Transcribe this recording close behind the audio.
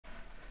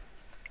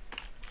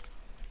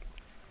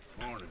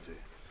Excelente.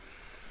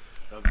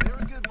 A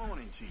very good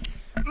morning to you.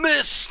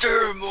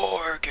 Mr.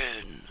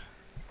 Morgan!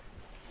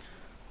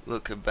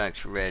 Welcome back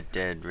to Red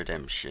Dead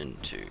Redemption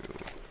 2.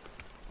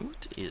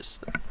 What is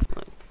that?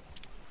 Like,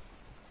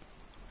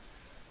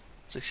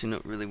 it's actually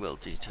not really well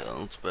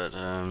detailed, but,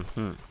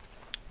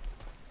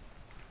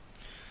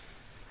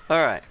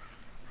 Alright,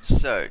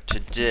 so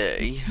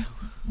today,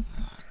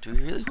 do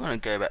we really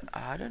want to go back?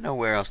 I don't know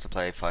where else to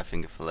play Five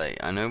Finger Fillet.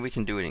 I know we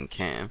can do it in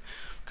camp.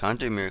 Can't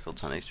do Miracle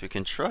Tonics. We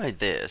can try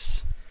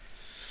this.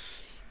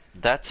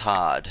 That's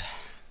hard.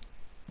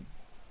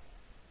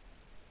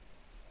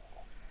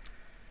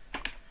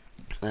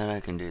 That I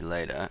can do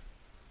later.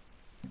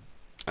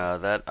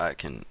 That I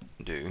can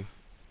do.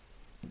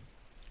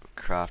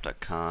 Craft I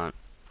can't.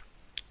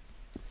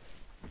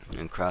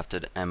 And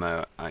crafted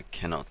ammo I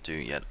cannot do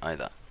yet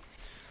either.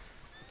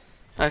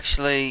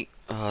 Actually,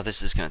 oh,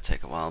 this is going to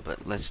take a while,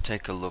 but let's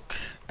take a look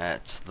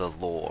at the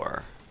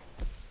lore.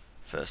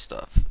 First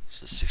off,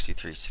 so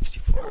 63,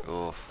 64.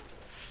 Oh.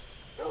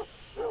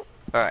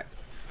 Alright,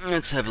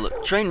 let's have a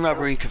look. Train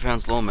robbery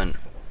confounds lawman.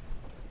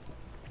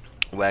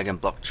 Wagon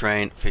block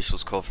train.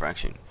 Officials call for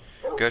action.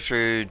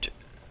 Gertrude.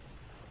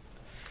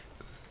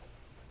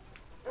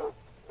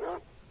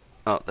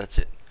 Oh, that's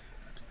it.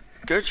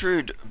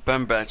 Gertrude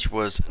Bumbach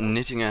was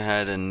knitting her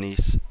hat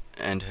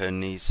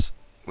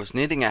was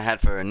knitting a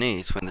hat for her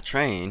niece when the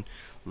train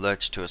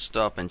lurched to a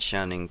stop and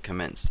shouting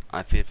commenced.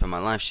 I feared for my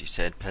life, she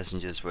said.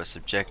 Passengers were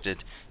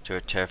subjected to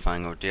a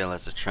terrifying ordeal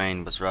as the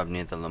train was robbed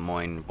near the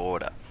Lemoyne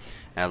border.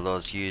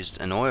 Outlaws used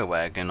an oil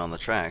wagon on the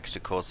tracks to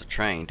cause the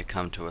train to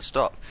come to a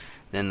stop.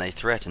 Then they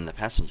threatened the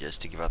passengers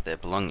to give up their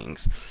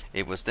belongings.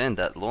 It was then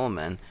that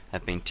lawmen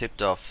have been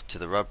tipped off to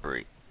the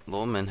robbery.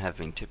 Lawmen have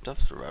been tipped off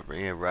to the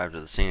robbery, arrived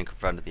at the scene and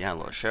confronted the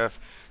outlaw. Sheriff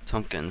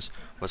Tompkins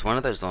was one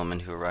of those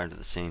lawmen who arrived at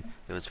the scene.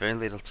 There was very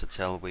little to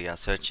tell. We are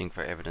searching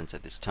for evidence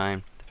at this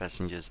time. The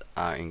passengers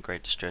are in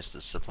great distress.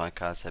 The supply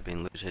cars have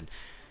been looted.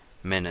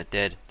 Men are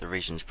dead. The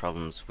region's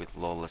problems with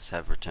lawless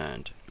have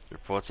returned.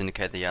 Reports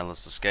indicate the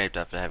outlaws escaped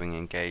after having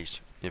engaged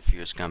in a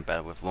furious gun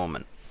battle with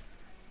lawmen.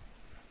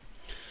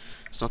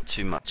 It's not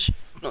too much,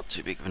 not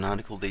too big of an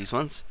article, these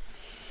ones.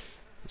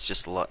 It's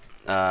just a lot.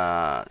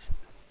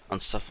 On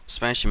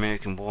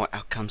Spanish-American War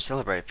outcome,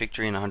 celebrated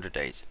victory in 100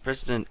 days.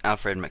 President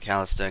Alfred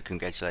McAllister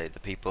congratulated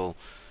the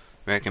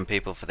American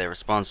people for their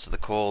response to the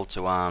call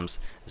to arms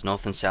as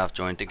North and South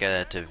joined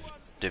together to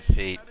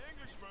defeat...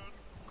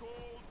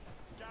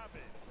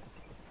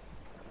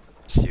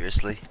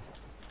 Seriously?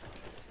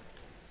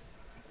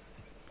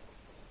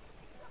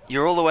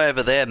 You're all the way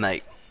over there,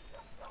 mate.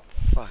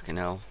 Fucking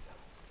hell.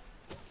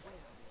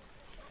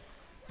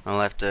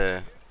 I'll have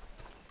to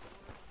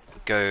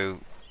go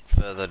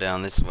further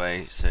down this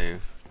way so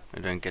I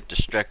don't get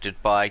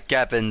distracted by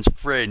Gavin's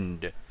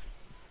friend.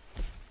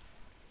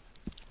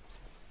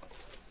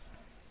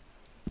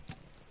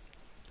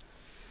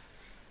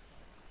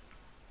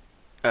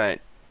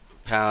 Alright.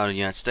 Power of the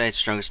United States,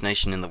 strongest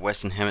nation in the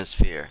Western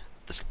Hemisphere.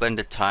 The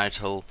splendid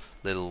title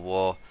Little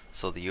War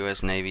saw the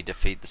US Navy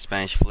defeat the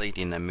Spanish fleet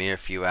in a mere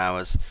few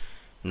hours.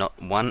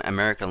 Not one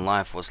American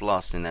life was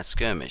lost in that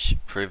skirmish,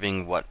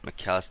 proving what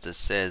McAllister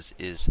says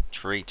is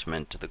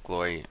treatment to the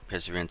glory and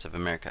perseverance of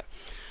America.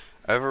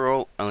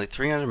 Overall, only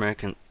 300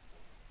 Americans...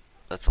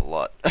 That's a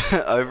lot.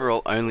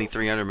 Overall, only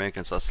 300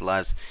 Americans lost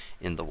lives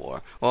in the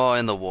war. Oh,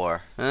 in the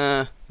war.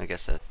 I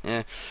guess that's...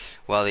 Yeah.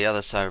 While the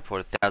other side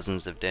reported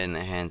thousands of dead in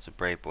the hands of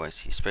brave boys.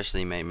 He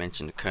especially made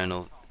mention to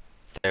Colonel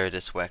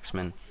Theridas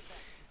Waxman.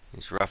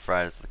 His Rough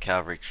Riders, the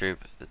cavalry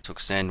troop that took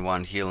San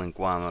Juan Hill in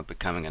Guam,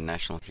 becoming a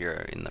national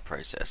hero in the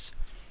process.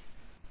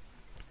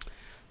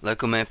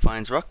 Local man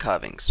finds rock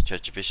carvings.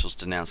 Church officials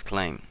denounce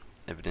claim.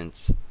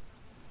 Evidence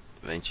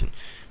of ancient.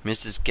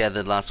 Ministers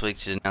gathered last week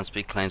to denounce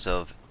big claims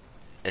of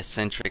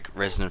eccentric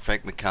resident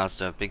Frank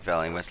McAllister of Big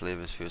Valley in West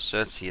Liverpool, who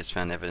asserts he has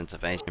found evidence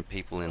of ancient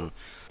people in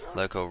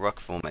local rock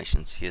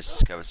formations. He has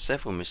discovered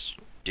several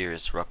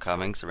mysterious rock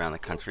carvings around the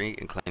country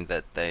and claimed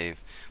that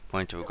they've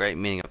point to a great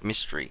meaning of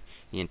mystery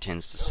he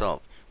intends to solve.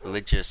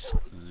 Religious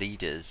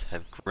leaders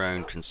have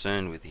grown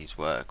concerned with his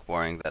work,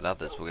 worrying that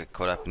others will get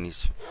caught up in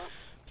his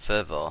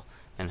fervour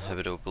and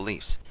habitual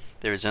beliefs.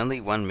 There is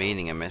only one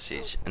meaning and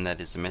message, and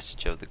that is the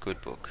message of the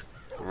good book,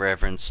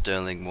 Reverend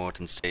Sterling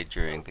Morton said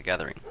during the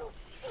gathering.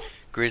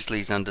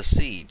 Grizzlies under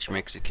siege.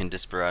 Mexican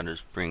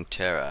desperados bring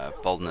terror,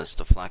 boldness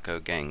to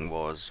Flaco gang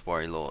wars,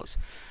 worry laws.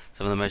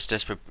 Some of the most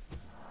desperate...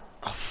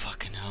 Oh,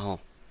 fucking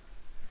hell.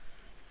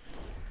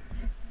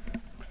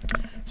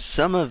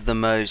 Some of the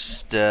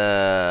most,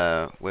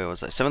 Some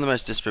of the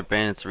most desperate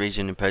bandits in the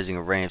region, imposing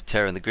a reign of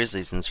terror in the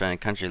Grizzlies in the surrounding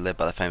country, led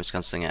by the famous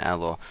gunslinger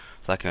outlaw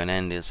Flaco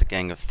Hernandez. A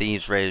gang of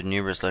thieves raided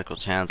numerous local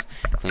towns,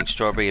 including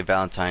Strawberry and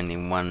Valentine,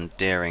 in one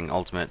daring,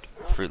 ultimate,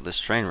 fruitless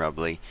train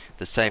robbery.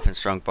 The safe and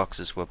strong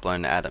boxes were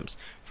blown to atoms.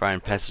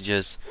 Frightened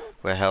passengers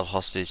were held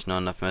hostage, not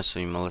enough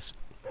mercifully molested.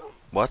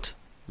 What?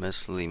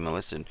 Mercifully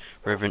molested.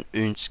 Reverend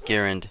Ernst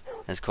Gerand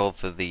has called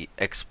for the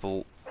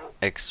expulsion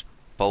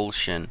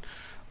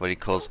what he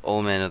calls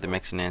all men of the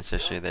Mexican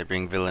ancestry. They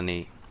bring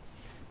villainy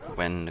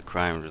when the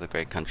crime of the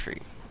great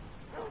country.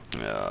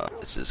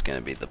 This is going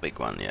to be the big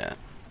one, yeah.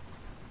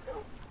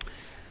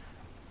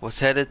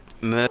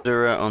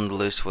 Murderer on the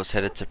loose was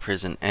headed to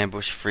prison.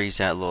 Ambush frees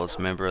outlaws.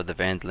 Member of the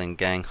Vanderlyn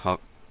gang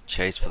hawk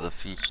chase for the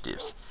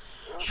fugitives.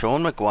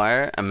 Sean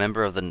Maguire, a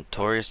member of the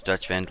notorious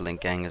Dutch Vanderlyn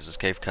gang, has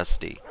escaped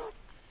custody.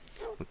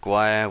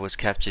 Maguire was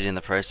captured in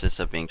the process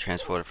of being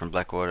transported from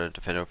Blackwater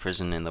to federal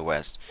prison in the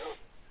west.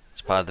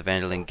 As part of the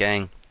Vanderlyn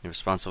gang, he was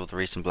responsible for the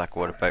recent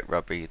Blackwater boat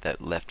robbery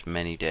that left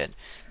many dead.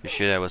 The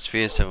shootout was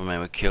fierce, several men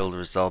were killed. The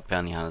result,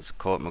 bounty hunters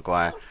caught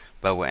Maguire,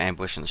 but were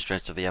ambushed on the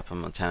stretch of the upper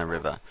Montana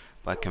River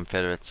by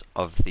Confederates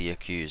of the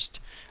accused.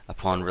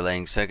 Upon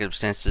relaying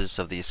circumstances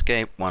of the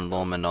escape, one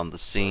lawman on the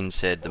scene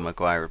said that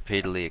Maguire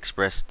repeatedly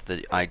expressed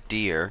the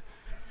idea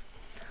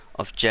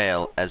of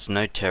jail as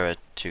no terror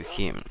to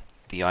him,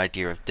 the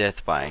idea of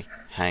death by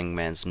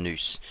hangman's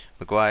noose.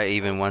 Maguire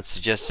even once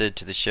suggested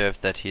to the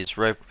sheriff that his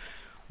rope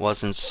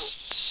wasn't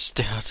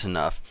stout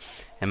enough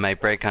and may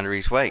break under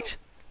his weight.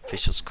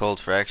 Officials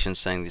called for action,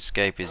 saying the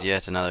escape is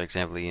yet another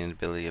example of the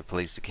inability of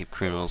police to keep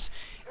criminals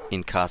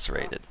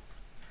incarcerated.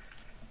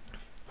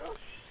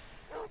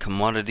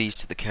 Commodities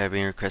to the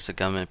Caribbean requests of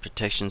government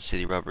protection,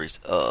 city robberies.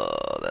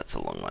 Oh, that's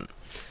a long one.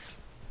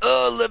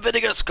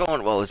 Leviticus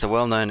Cornwall is a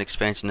well-known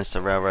expansionist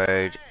of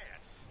railroad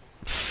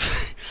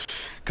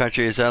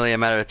country. Is only a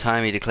matter of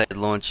time, he declared,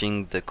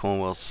 launching the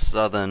Cornwall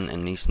Southern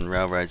and Eastern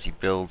Railroads. He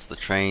builds the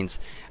trains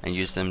and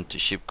uses them to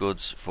ship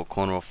goods for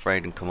Cornwall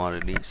freight and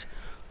commodities.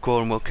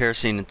 Cornwall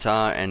kerosene and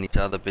tar and his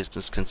other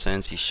business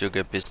concerns. His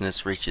sugar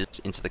business reaches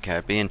into the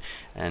Caribbean,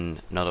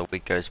 and not a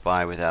week goes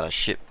by without a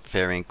ship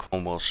ferrying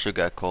Cornwall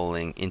sugar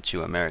calling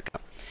into America.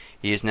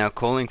 He is now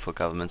calling for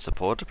government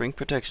support to bring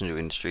protection to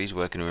industries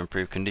working to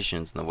improve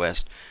conditions in the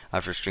West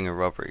after a string of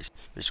robberies.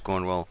 Mr.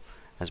 Cornwall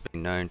has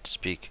been known to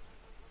speak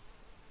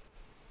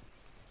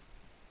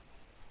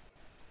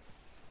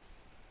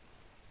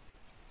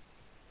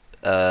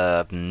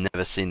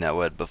never seen that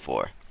word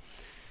before.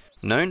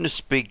 Known to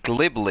speak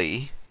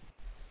glibly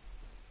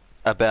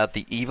about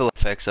the evil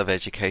effects of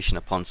education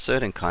upon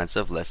certain kinds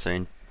of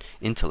lesser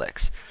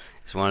intellects.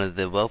 He's one of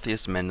the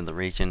wealthiest men in the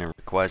region and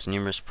requires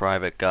numerous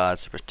private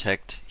guards to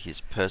protect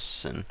his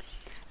person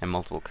and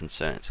multiple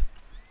concerns.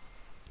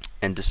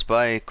 And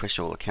despite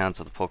questionable accounts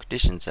of the poor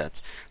conditions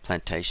at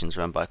plantations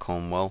run by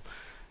Cornwall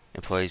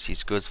employees,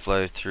 his goods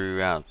flow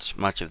throughout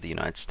much of the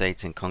United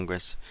States, and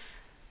Congress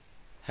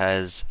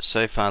has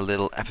so far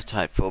little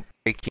appetite for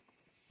breaking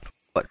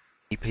what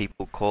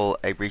people call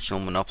a regional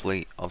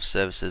monopoly of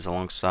services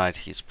alongside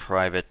his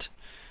private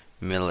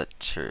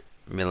milita.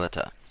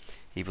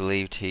 He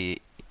believed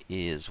he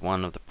is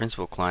one of the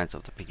principal clients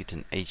of the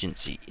Pinkerton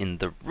Agency in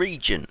the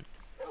region.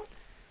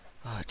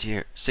 Oh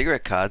dear.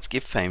 Cigarette cards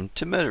give fame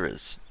to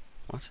murderers.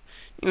 What?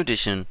 New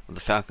edition of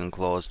the Falcon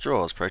Claws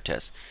draws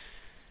protests.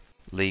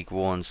 League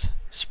warns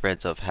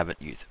spreads of habit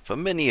youth. For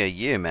many a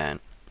year, man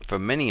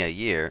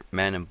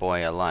and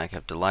boy alike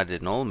have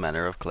delighted in all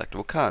manner of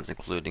collectible cards,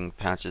 including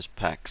pouches,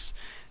 packs,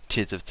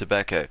 tins of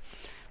tobacco.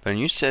 But a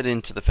new set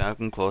into the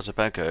Falcon Claw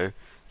tobacco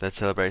that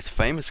celebrates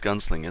famous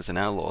gunslingers and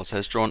outlaws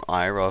has drawn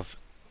ire of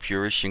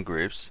Puritan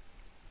groups.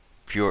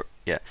 The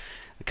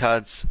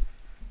cards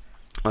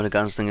on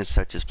gunslingers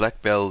such as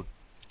Black Bell,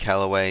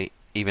 Calloway,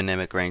 even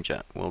Emmett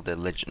Granger. Well, they're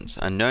legends.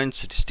 A known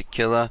sadistic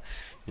killer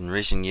in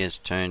recent years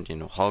turned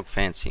into hog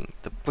fancying.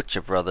 The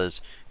Butcher Brothers,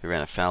 who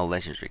ran a foul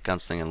legendary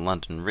gunslinger in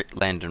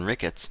Landon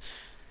Ricketts,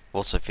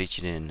 also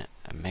featured in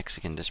a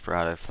Mexican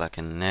desperado.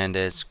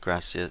 Flacanandez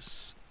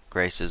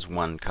graces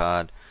one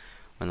card,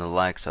 when the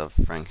likes of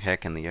Frank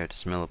Heck and the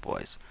Otis Miller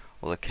Boys,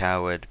 or the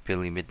coward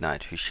Billy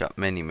Midnight, who shot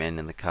many men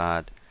in the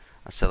card,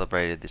 are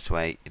celebrated this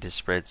way. It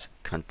spreads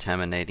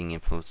contaminating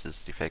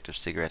influences the effect of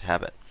cigarette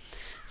habit,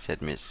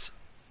 said Miss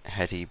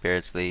Hattie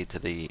Beardsley to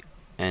the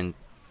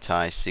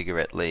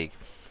Anti-Cigarette League.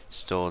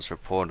 Stores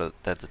reported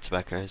that the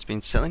tobacco has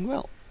been selling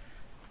well.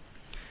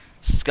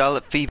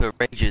 Scarlet fever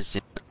rages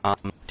in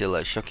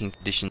Armadillo, shocking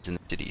conditions in the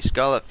city.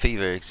 Scarlet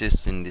fever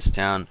exists in this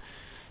town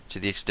to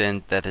the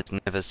extent that it's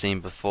never seen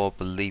before,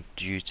 believed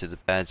due to the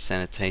bad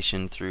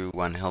sanitation. Through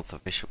one health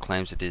official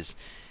claims it is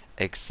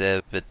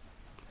exacerbated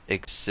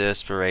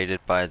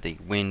by the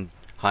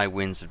high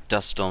winds of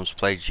dust storms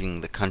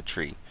plaguing the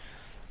county.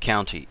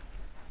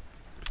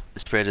 The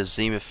spread of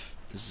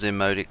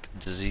zoonotic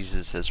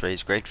diseases has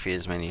raised great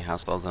fears. Many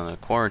households under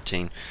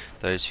quarantine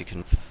those who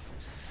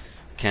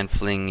can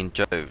fling in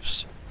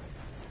droves.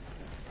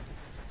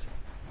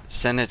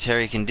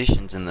 Sanitary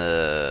conditions in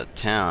the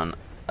town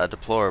are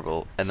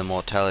deplorable, and the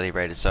mortality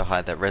rate is so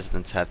high that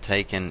residents have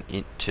taken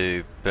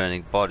to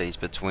burning bodies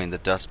between the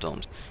dust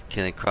storms,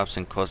 killing crops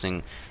and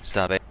causing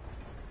starvation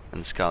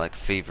and the scarlet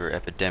fever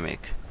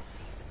epidemic.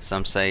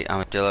 Some say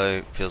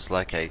Armadillo feels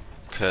like a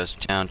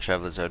cursed town.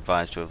 Travelers are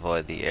advised to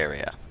avoid the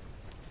area.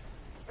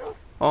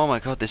 Oh my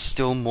god, there's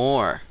still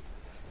more.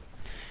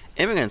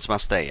 Immigrants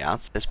must stay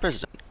out, says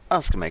President.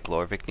 Ask to make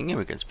law evicting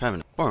immigrants,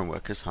 permanent foreign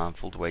workers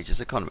harmful to wages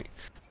economy.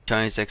 The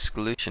Chinese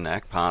Exclusion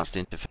Act, passed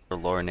into federal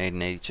law in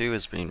 1882,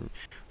 has been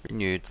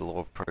renewed. The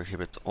law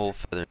prohibits all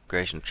further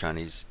immigration of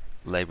Chinese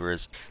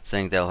laborers,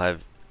 saying they'll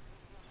have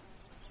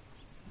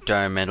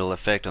detrimental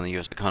effect on the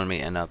US economy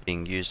and are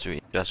being used through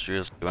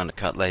industrials to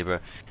undercut labor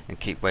and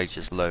keep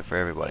wages low for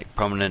everybody.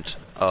 Proponents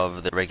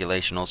of the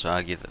regulation also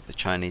argue that the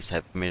Chinese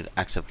have committed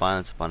acts of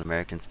violence upon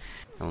Americans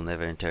and will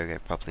never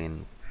interrogate properly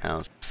in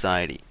our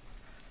society.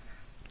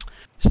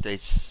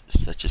 States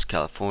such as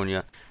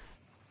California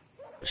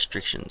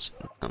restrictions,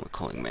 I'm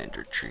calling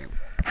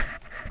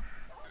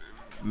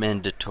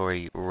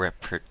mandatory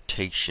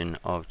repatriation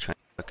of Chinese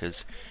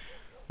workers,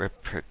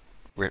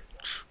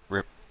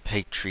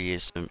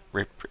 repatriation.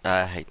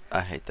 I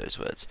hate those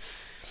words.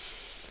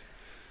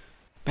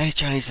 Many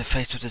Chinese are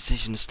faced with the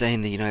decision to stay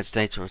in the United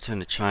States or return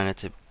to China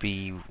to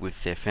be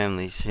with their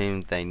families,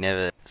 whom they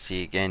never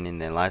see again in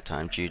their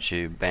lifetime due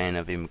to ban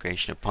of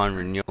immigration. Upon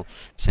renewal,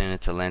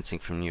 Senator Lansing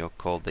from New York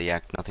called the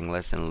act nothing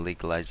less than a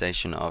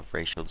legalization of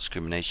racial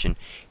discrimination,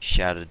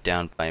 shouted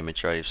down by a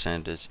majority of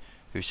senators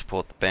who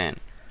support the ban.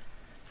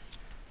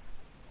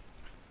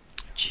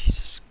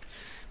 Jesus.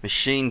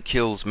 Machine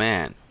kills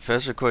man.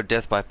 First recorded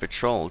death by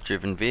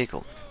patrol-driven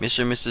vehicle.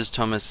 Mr. and Mrs.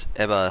 Thomas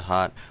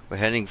Eberhardt were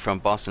heading from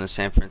Boston to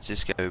San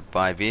Francisco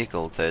by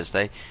vehicle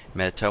Thursday.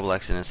 Met a terrible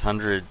accident as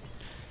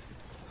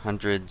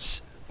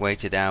hundreds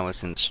waited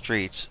hours in the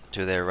streets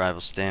to their arrival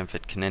in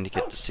Stamford,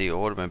 Connecticut to see an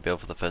automobile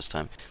for the first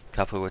time. The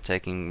couple were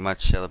taking a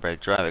much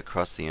celebrated drive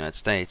across the United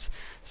States,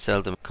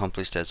 seldom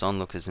accomplished as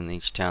onlookers in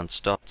each town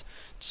stopped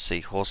to see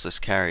horseless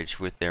carriage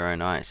with their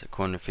own eyes.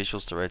 According to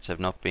officials, the roads have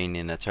not been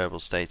in a terrible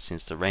state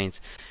since the rains.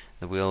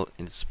 The wheel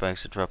in its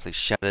spokes abruptly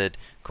shattered,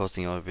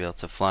 causing the automobile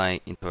to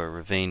fly into a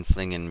ravine,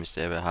 flinging Mr.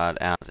 Eberhard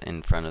out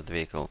in front of the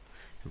vehicle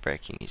and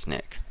breaking his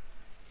neck.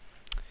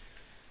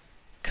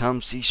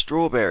 Come see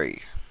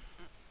Strawberry.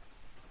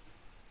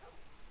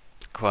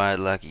 Quiet,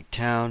 lucky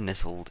town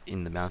nestled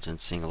in the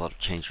mountains, seeing a lot of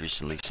change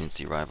recently since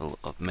the arrival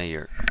of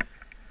Mayor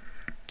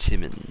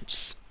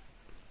Timmons.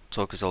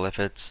 Talk is all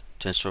efforts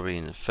turn Strawberry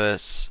into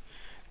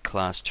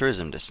first-class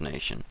tourism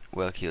destination.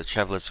 Well-heeled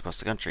travellers across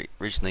the country.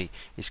 Recently,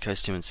 East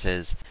Coast Timmons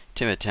says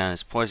Timber Town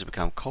is poised to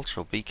become a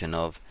cultural beacon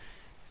of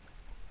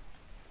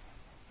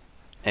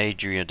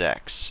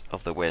Adirondack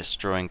of the West,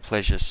 drawing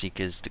pleasure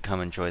seekers to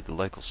come enjoy the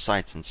local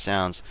sights and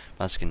sounds,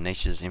 bask in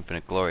nature's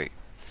infinite glory.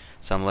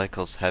 Some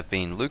locals have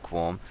been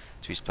lukewarm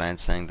to his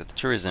plans, saying that the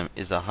tourism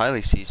is a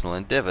highly seasonal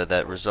endeavour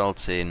that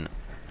results in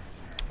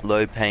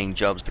low-paying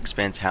jobs,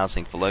 expense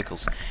housing for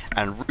locals,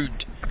 and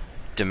rude,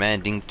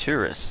 demanding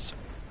tourists.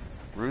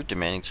 Rude,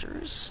 demanding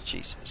tourists?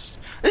 Jesus.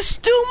 There's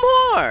still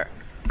more!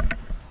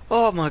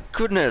 Oh my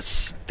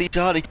goodness. These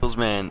articles,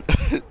 man.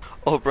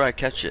 Albright,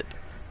 catch it.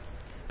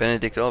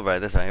 Benedict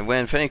Albright, that's right.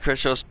 When Fanny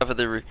Crenshaw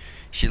suffered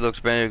she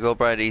looked Benedict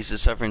Albright eased the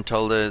suffering,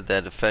 told her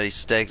that a fatty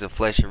steak, the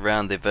flesh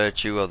around the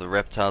virtue of the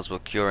reptiles will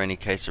cure any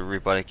case of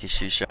rheumatic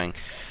issues, showing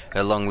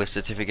her long list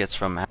of certificates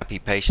from happy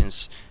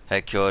patients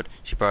had cured.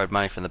 She borrowed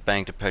money from the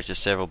bank to purchase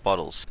several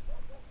bottles.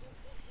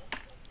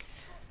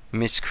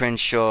 Miss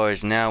Crenshaw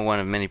is now one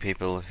of many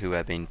people who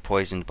have been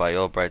poisoned by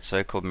Albright's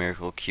so-called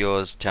miracle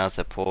cures. Tales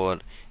are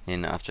poured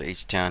in after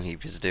each town he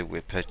visited,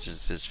 where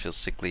purchasers feel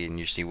sickly and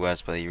usually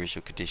worse by the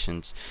usual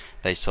conditions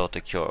they sought to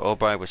cure.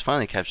 Albright was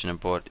finally captured and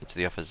brought into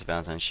the office of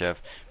Valentine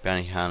Sheriff.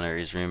 Bounty Hunter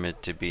is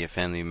rumoured to be a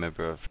family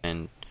member or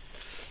friend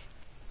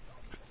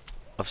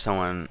of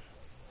someone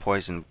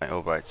poisoned by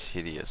Albright's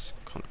hideous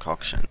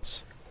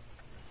concoctions.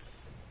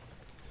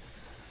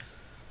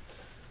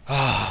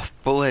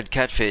 Bullhead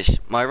catfish.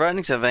 My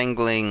writings of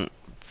angling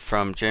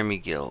from Jeremy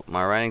Gill.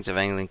 My writings of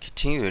angling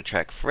continue to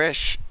attract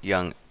fresh,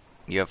 young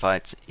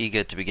neophytes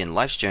eager to begin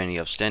life's journey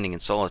of standing in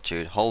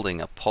solitude,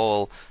 holding a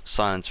pole,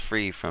 silence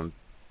free from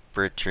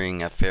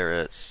brittering a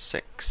fairer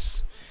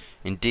sex.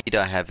 Indeed,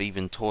 I have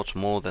even taught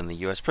more than the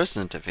US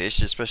president to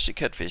fish, especially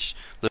catfish,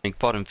 luring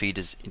bottom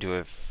feeders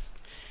into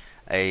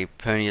a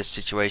pernicious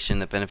situation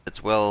that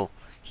benefits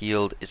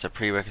well-heeled is a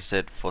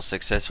prerequisite for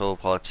successful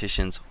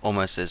politicians,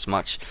 almost as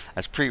much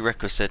as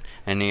prerequisite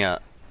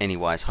any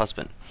wise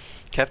husband.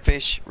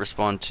 Catfish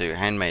respond to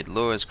handmade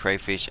lures,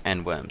 crayfish,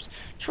 and worms.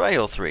 Try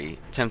all three.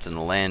 Tempting the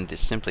land is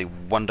simply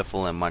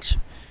wonderful and much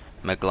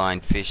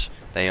maligned fish.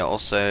 They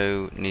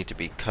also need to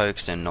be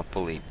coaxed and not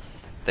bullied.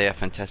 They are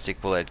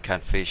fantastic bullhead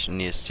catfish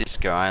near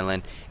Cisco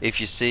Island. If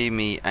you see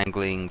me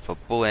angling for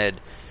bullhead,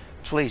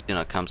 please do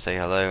not come say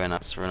hello and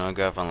ask for an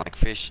autograph. Unlike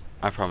fish,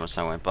 I promise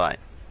I won't bite.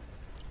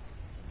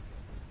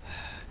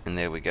 And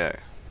there we go.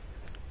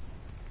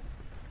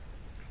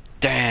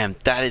 Damn,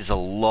 that is a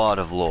lot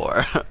of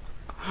lore.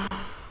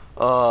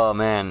 Oh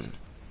man,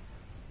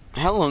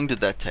 how long did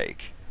that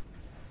take?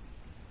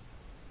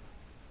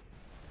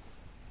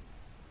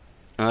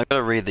 And I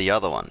gotta read the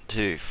other one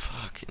too.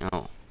 Fucking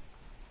hell.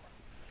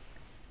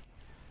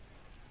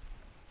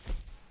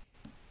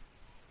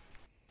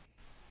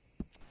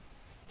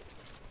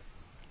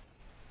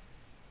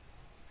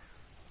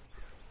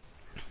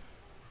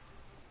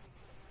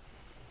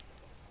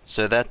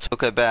 So that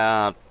took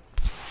about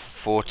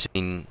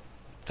 13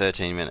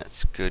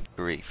 minutes. Good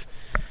grief.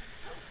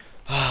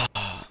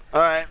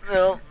 Alright,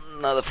 well,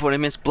 another 40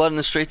 minutes. Blood in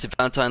the streets of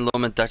Valentine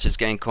Lawman, Dutchess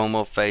Gang,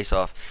 Cornwall, face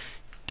off.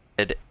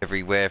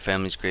 everywhere,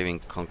 families grieving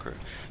Conqueror.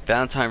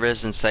 Valentine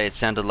residents say it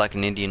sounded like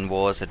an Indian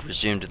wars had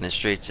resumed in the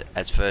streets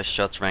as first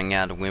shots rang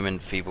out and women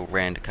feeble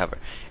ran to cover.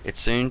 It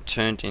soon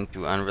turned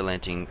into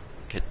unrelenting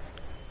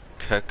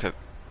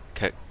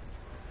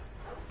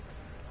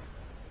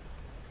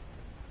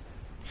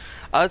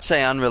I would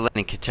say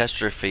unrelenting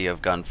catastrophe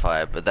of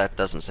gunfire, but that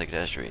doesn't say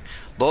catastrophe.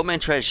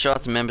 Lawmen traded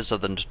shots and members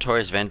of the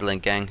notorious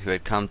Vanderlyn gang who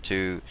had come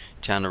to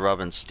town to rob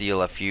and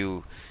steal. A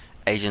few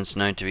agents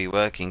known to be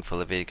working for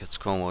Leviticus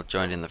Cornwall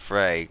joined in the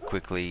fray,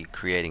 quickly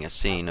creating a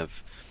scene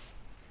of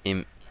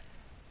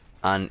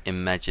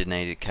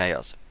unimaginated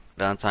chaos.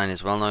 Valentine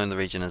is well known in the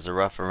region as a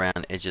rough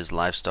around edges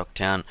livestock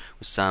town,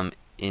 with some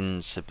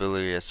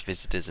insalubrious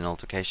visitors and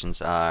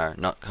altercations are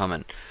not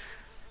common.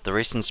 The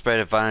recent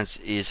spread of violence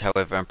is,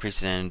 however,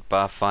 unprecedented.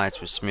 Bar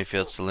fights with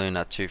Smithfield Saloon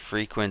are too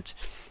frequent,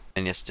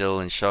 and you're still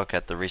in shock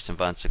at the recent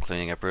violence,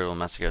 including a brutal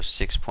massacre of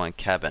 6 Point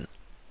Cabin.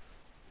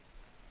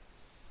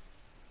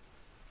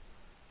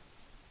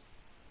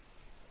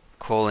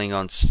 Calling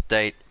on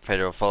state,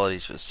 federal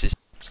authorities for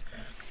assistance.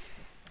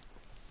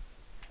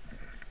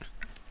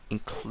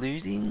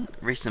 Including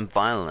recent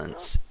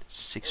violence at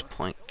 6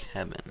 Point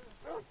Cabin.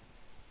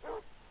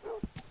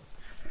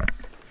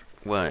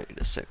 Wait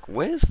a sec,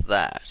 where's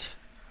that?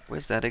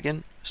 Where's that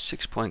again?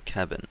 6 Point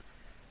Cabin.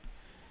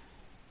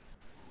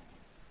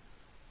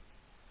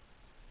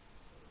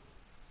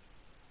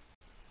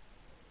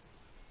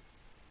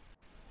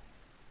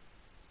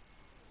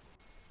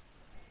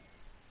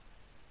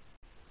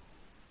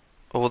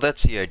 Oh, well,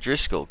 that's the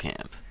O'Driscoll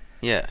camp.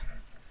 Yeah.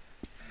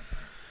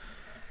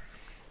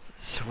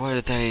 So what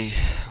are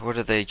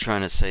they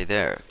trying to say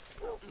there?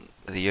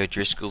 The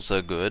O'Driscolls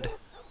are good.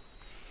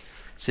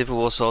 Civil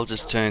War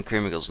soldiers turned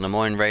criminals.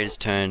 Lemoyne Raiders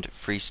turned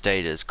Free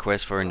Staters.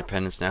 Quest for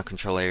independence now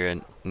control area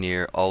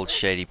near Old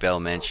Shady Bell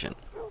Mansion.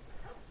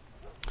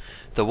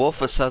 The War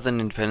for Southern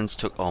Independence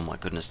took... Oh my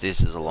goodness, this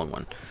is a long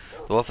one.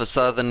 The War for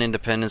Southern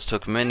Independence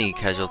took many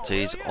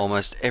casualties.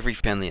 Almost every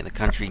family in the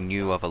country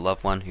knew of a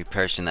loved one who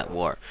perished in that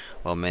war.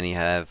 While many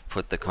have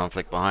put the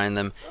conflict behind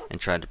them and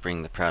tried to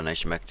bring the proud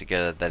nation back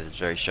together, that is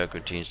very shock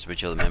continues to be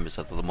the members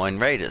of the Lemoyne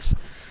Raiders.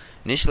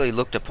 Initially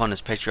looked upon as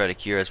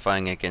patriotic heroes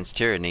fighting against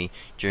tyranny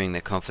during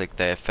the conflict,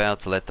 they have failed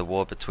to let the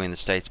war between the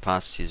states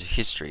pass as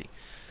history.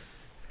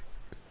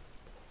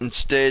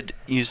 Instead,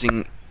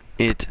 using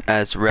it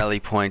as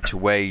rally point to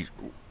wage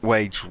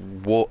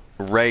war.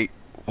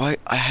 Why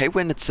I hate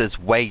when it says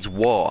wage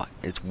war.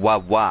 It's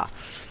wah.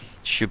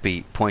 Should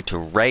be point to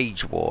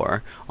rage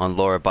war on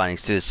law-abiding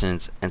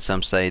citizens, and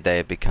some say they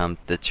have become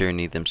the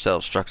tyranny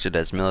themselves. Structured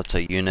as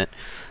military unit,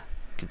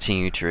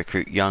 continue to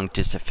recruit young,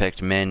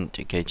 disaffected men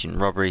to engage in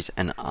robberies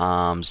and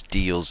arms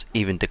deals,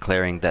 even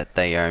declaring that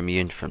they are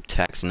immune from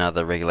tax and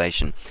other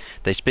regulation.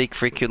 They speak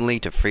frequently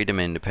to freedom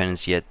and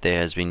independence, yet there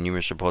has been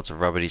numerous reports of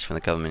robberies from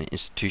the government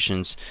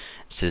institutions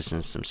and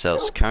citizens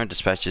themselves. Current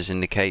dispatches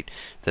indicate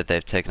that they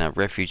have taken up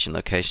refuge in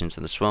locations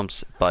in the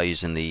swamps,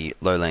 bayous in the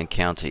lowland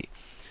country.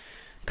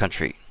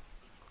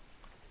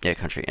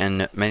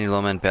 And many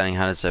lawmen bounty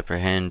hunters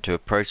apprehend to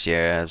approach the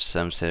area have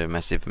some set a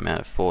massive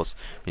amount of force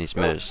in his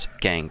murderous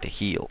gang to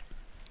heal.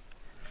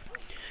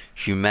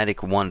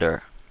 Humatic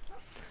wonder.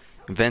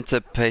 Inventor,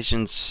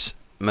 patience,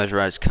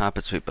 motorized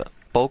carpet sweeper.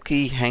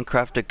 Bulky,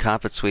 handcrafted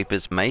carpet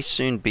sweepers may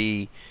soon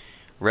be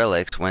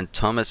relics when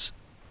Thomas...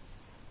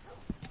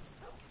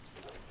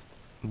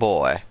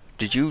 Boy,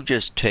 did you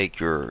just take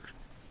your...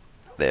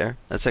 There?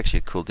 That's actually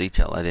a cool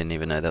detail. I didn't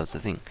even know that was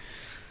the thing.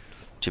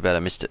 Too bad I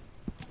missed it.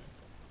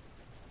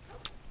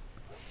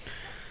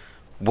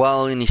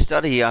 While in his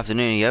study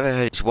afternoon, he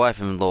overheard his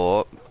wife and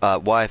mother-in-law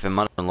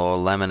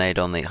laminate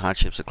on the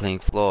hardships of cleaning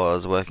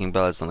floors, working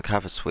bellows on the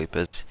carpet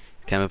sweepers.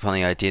 He came upon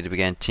the idea to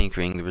begin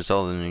tinkering, the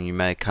result in a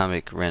pneumatic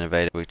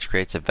renovator which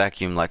creates a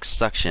vacuum-like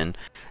suction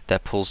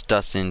that pulls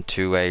dust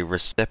into a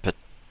receptacle.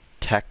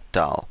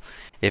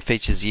 It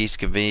features yeast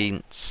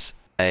convenience,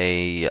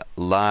 a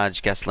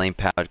large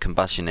gasoline-powered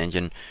combustion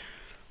engine.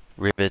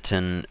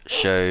 Riverton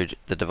showed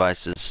the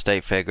device's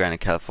state fairground in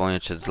California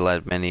to the delight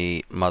of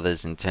many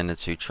mothers and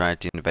tenants who tried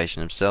the innovation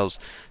themselves.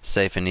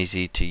 Safe and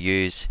easy to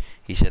use.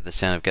 He said the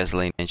sound of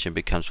gasoline engine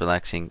becomes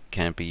relaxing,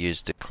 can be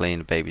used to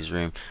clean a baby's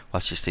room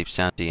while she sleeps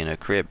soundly in her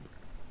crib.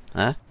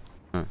 Huh?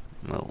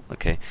 Well,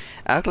 okay.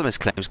 Alchemist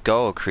claims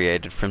gold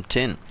created from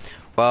tin.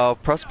 While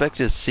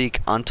prospectors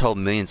seek untold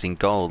millions in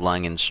gold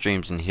lying in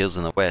streams and hills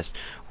in the west,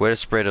 word is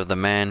spread of the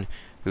man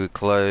who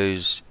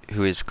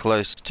is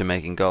close to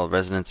making gold.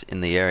 Residents in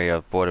the area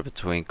of border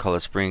between Colorado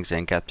Springs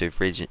and Gaptooth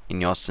Ridge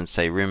in Austin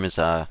say rumors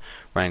are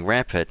running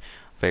rampant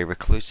of a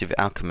reclusive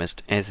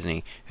alchemist,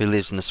 Anthony, who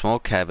lives in a small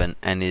cabin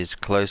and is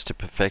close to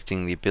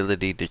perfecting the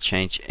ability to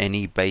change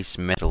any base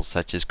metal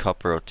such as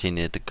copper or tin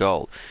into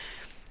gold.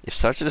 If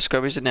such a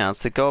discovery is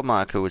announced, the gold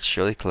market would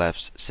surely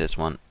collapse, says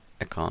one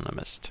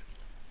economist.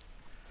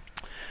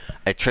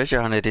 A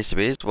treasure hunter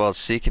disappears while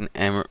seeking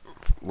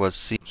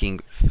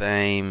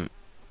fame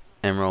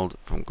emerald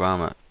from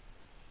Guam.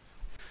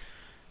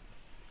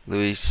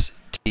 Louis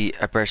T.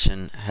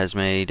 Aberson has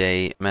made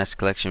a mass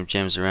collection of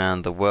gems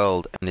around the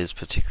world and is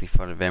particularly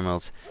fond of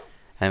emeralds,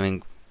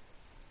 having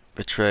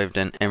betrothed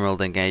an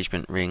emerald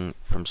engagement ring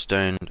from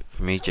stone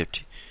from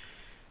Egypt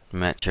to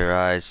match her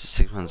eyes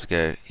 6 months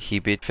ago. He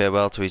bid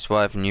farewell to his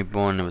wife and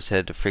newborn and was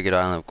headed to frigate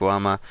island of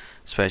Guam,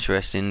 Spanish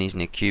West Indies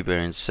near Cuba.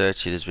 In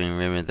search, it has been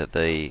rumored that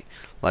the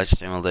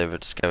largest emerald ever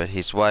discovered.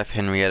 His wife,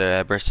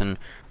 Henrietta Aberson,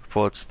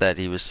 reports that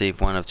he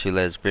received one of two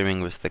letters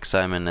brimming with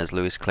excitement as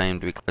Lewis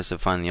claimed to be close to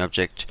finding the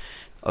object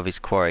of his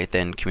quarry.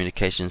 Then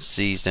communication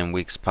ceased and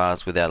weeks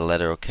passed without a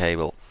letter or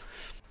cable.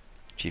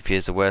 She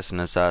fears the worst and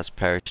has asked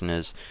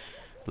parishioners,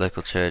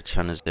 local church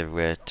hunters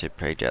everywhere to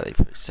pray daily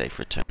for a safe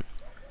return.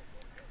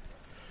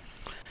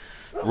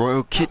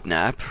 Royal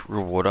kidnap,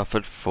 reward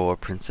offered for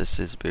Princess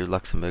Isabel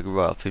Luxembourg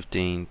Royal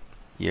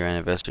 15-year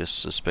anniversary of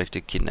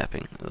suspected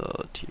kidnapping.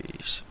 Oh,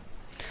 jeez.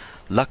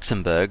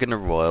 Luxembourg, in a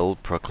royal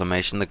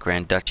proclamation, the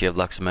Grand Duchy of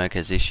Luxembourg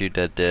has issued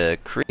a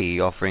decree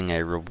offering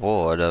a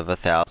reward of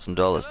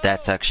 $1,000.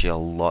 That's actually a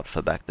lot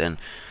for back then.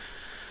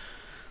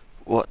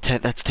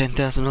 That's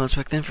 $10,000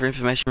 back then for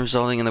information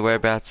resulting in the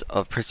whereabouts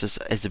of Princess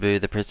Isabel.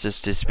 The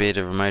princess disappeared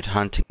at a remote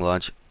hunting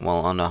lodge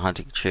while on a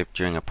hunting trip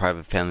during a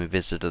private family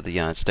visit to the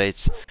United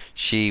States.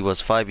 She was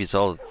 5 years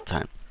old at the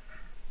time.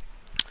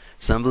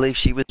 Some believe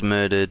she was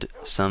murdered,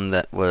 some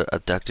that were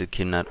abducted,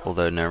 kidnapped,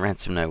 although no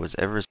ransom note was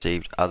ever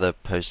received. Other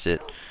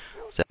posted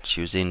that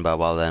she was eaten by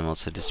wild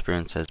animals. Her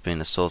disappearance has been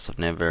a source of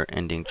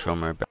never-ending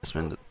trauma and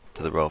embarrassment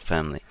to the royal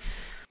family,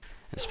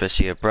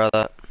 especially her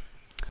brother,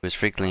 who has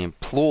frequently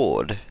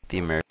implored the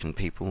American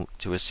people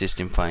to assist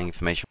in finding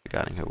information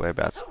regarding her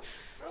whereabouts,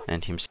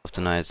 and himself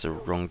denies the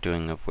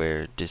wrongdoing of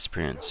her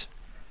disappearance.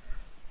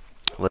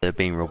 While there have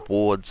been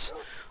rewards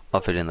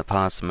offered in the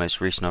past, the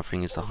most recent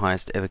offering is the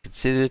highest ever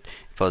considered. It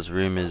follows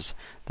rumors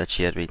that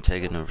she had been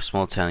taken to a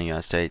small town in the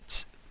United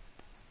States.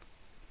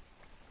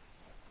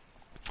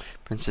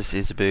 Princess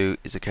Isabel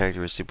is a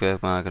characteristic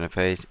birthmark on her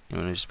face in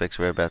one respects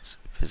whereabouts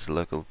visits the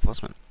local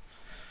enforcement.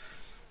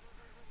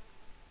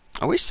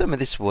 I wish some of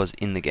this was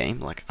in the game.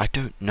 Like, I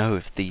don't know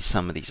if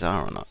some of these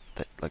are or not.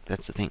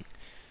 That's the thing.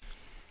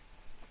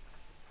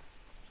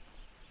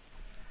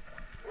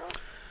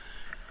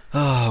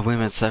 Oh,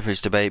 women's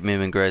suffrage debate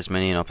movement grows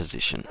many in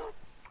opposition.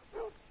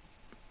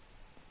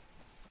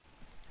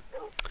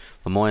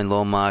 Lemoyne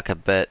lawmaker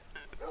Bet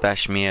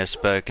Bashmir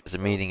spoke as a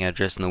meeting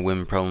addressing the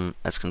women problem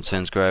as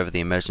concerns grow over the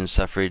emerging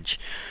suffrage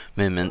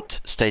movement.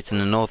 States in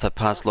the North have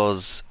passed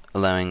laws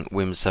allowing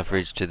women's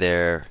suffrage to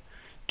their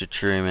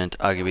detriment,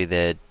 arguably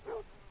their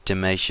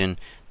demation.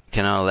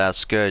 Cannot allow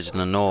scourge in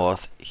the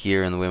North.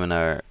 Here, and the women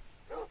are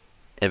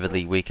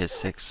evidently weaker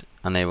sex,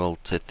 unable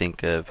to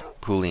think of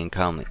coolly and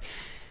calmly.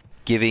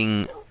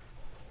 Giving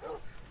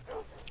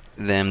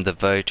them the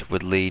vote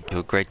would lead to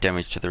a great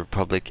damage to the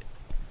Republic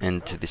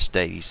and to the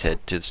state, he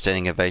said. To the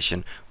standing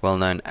ovation,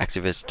 well-known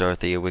activist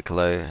Dorothea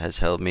Wicklow has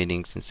held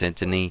meetings in Saint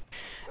Denis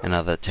and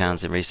other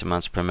towns in recent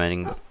months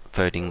promoting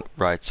voting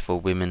rights for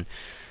women.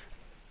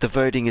 The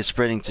voting is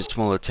spreading to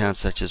smaller towns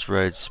such as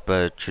Rhodes,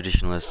 but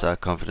traditionalists are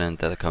confident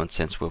that the common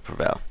sense will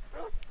prevail.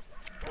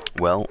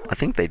 Well, I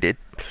think they did.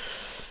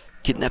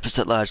 Kidnappers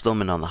at large,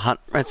 lawmen on the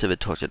hunt, ransomed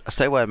tortured. A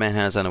statewide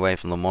manhunt is underway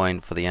from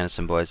Lemoyne for the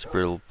Anderson boys, a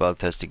brutal,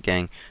 bloodthirsty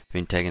gang who've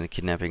been taken to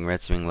kidnapping,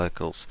 ransoming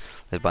locals,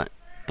 led by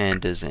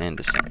Anders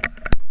Anderson.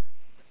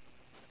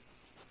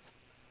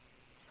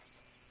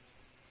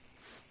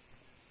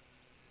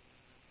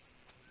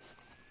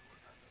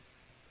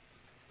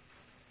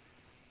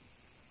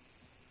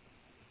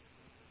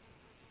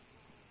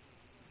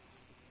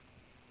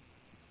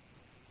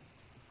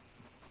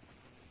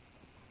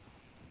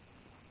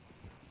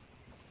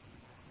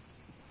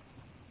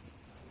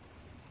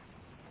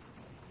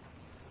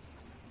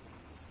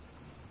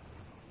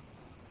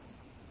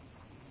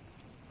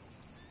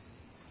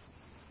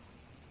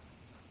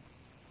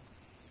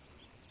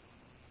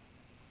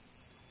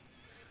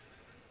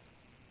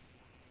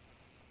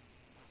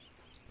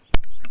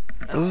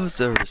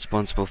 Laws are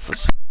responsible for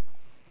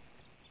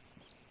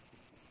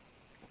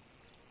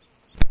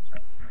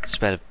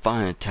spread of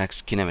violent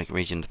attacks kidnapping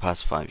region in the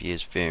past 5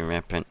 years, very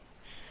rampant.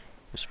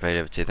 Spread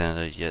over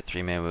 2,000, yet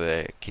 3 men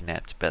were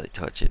kidnapped, badly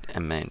tortured,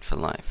 and maimed for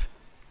life.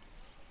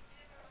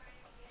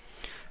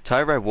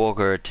 Tightrope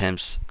Walker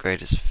attempts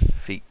greatest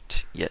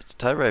feat yet.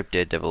 Tightrope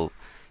daredevil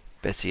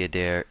Bessie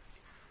Adair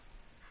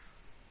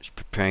is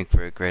preparing for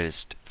her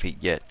greatest feat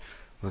yet,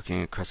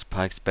 working across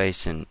Pike's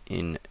Basin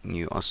in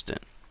New Austin.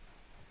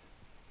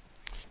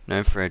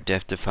 Known for her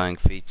death-defying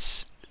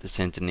feats, the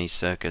Saint Denis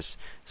Circus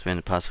spent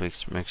the past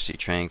weeks miraculously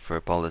training for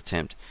a bold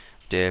attempt.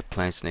 Dare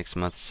plans next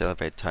month to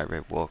celebrate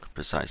Tightrope Walk. A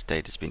precise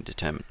date has been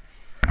determined.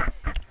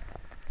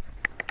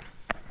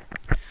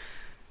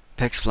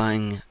 Peck's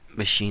flying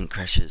machine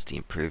crashes. The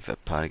improver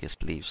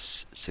Partagas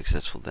leaves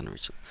successful than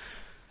original.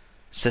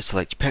 Cecil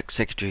H. Peck,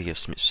 Secretary of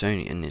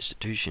Smithsonian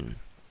Institution,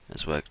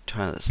 has worked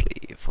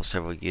tirelessly for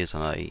several years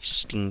on a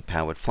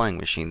steam-powered flying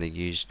machine they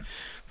used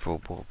for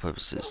war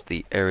purposes.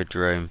 The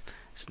RDRII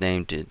is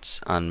named its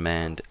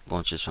unmanned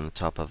launches from the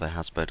top of a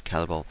houseboat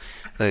caliber.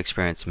 The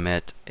experience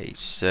met a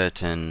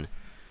certain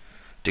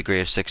degree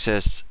of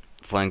success,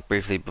 flying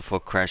briefly before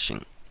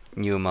crashing.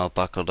 Newell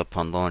buckled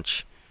upon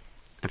launch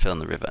and fell in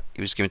the river.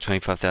 He was given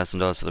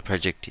 $25,000 for the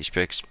project. His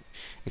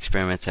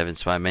experiments have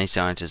inspired many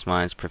scientists'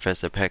 minds.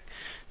 Professor Peck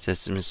says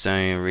the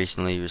Smithsonian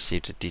recently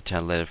received a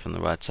detailed letter from the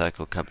Ride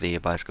Cycle Company, a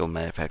bicycle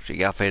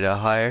manufacturing outfit in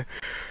Ohio,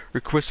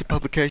 requesting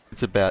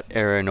publications about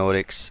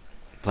aeronautics,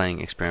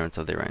 playing experiments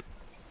of their own.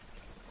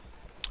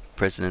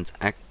 President's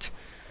Act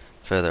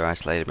further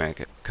isolated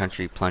America.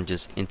 Country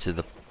plunges into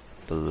the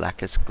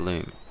blackest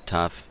gloom.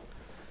 Tough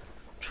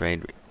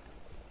trade.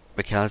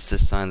 McAllister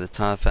signed the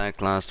Tariff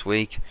Act last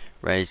week,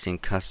 raising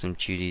custom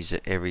duties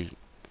at every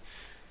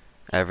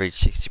average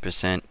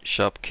 60%.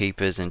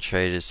 Shopkeepers and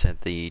traders said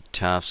the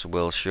tariffs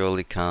will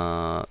surely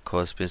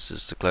cause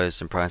businesses to close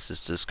and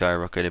prices to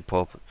skyrocket.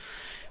 Imported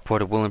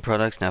woolen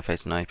products now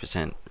face a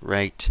 90%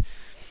 rate.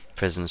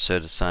 President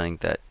asserted, citing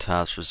that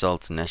tariffs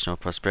result in national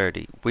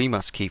prosperity. We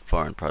must keep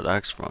foreign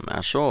products from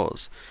our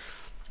shores.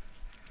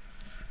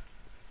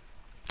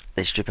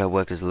 They strip our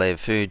workers of labour,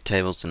 food,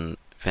 tables, and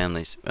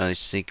families. Only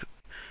seek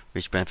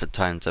rich benefit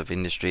titans of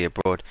industry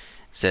abroad.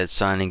 Said,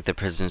 signing the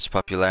president's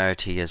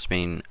popularity has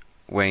been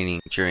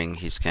waning during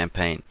his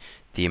campaign.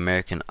 The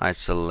American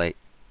isolationism,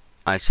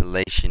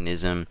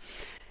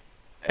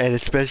 and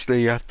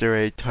especially after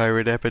a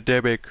tyrant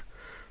epidemic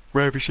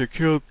ravaged and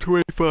killed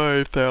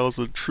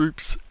 25,000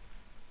 troops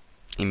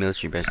in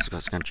military bases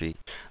across the country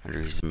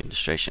under his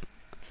administration.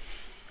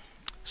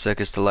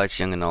 Circus delights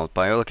young and old.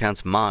 By all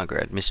accounts,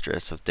 Margaret,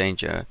 mistress of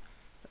Danga,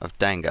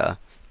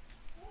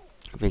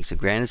 brings the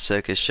grandest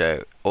circus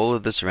show. All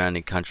of the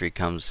surrounding country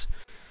comes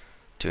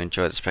to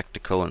enjoy the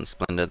spectacle and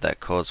splendor that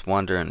cause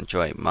wonder and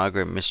joy.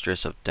 Margaret,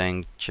 mistress of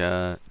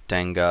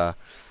Danga,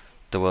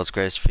 the world's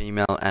greatest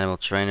female animal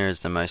trainer,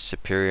 is the most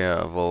superior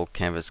of all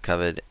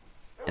canvas-covered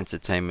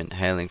entertainment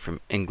hailing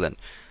from England.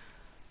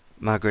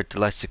 Margaret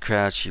delights the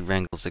crowd. She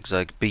wrangles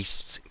exotic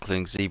beasts,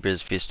 including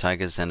zebras, fierce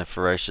tigers, and a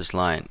ferocious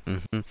lion.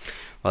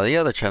 While the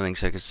other travelling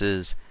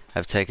circuses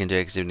have taken to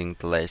exhibiting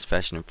the latest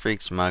fashion and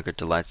freaks, Margaret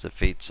delights the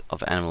feats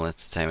of animal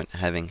entertainment.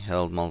 Having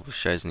held multiple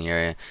shows in the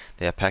area,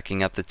 they are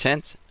packing up the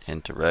tents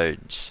and to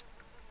Rhodes.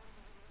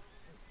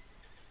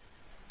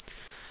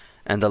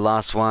 And the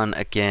last one,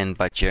 again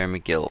by Jeremy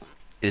Gill.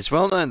 It is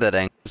well known that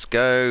anglers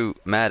go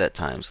mad at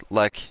times,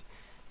 like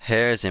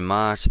hares in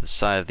March. The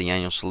sight of the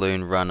annual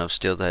saloon run of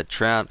steelhead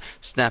trout,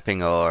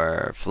 snapping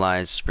or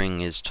flies spring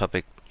is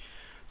topic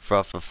for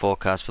a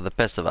forecast for the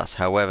best of us.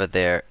 However,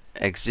 there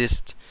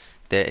exist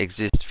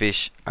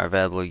fish are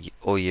available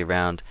all year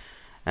round,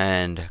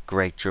 and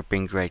great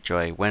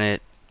joy. When in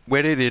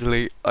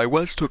Italy, I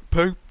once took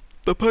the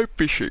Pope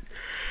fishing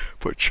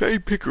for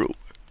chain pickerel,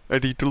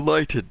 and he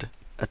delighted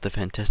at the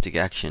fantastic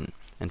action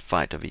and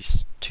fight of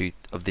this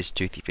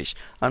toothy fish.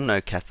 I'm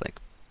no Catholic,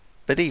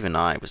 but even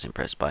I was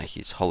impressed by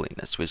His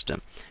Holiness'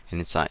 wisdom and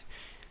insight,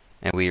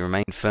 and we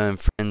remain firm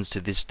friends to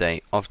this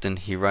day. Often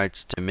he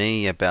writes to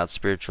me about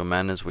spiritual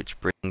matters, which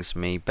brings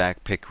me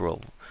back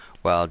pickerel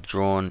while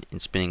drawn in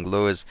spinning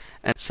lures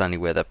and sunny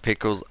weather.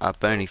 Pickerels are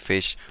bony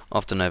fish,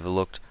 often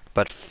overlooked,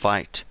 but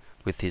fight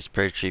with his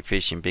predatory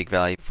fish in Big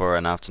Valley for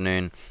an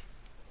afternoon.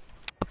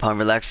 Upon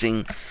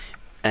relaxing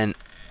an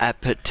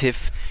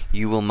aperitif,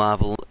 you will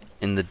marvel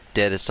in the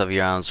deadest of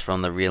your arms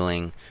from the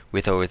reeling,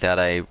 with or without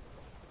a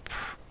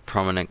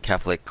prominent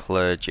Catholic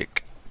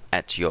cleric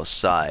at your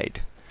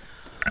side.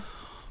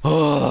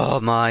 Oh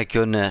my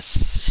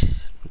goodness.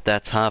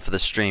 That's half of the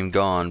stream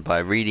gone by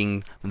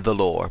reading the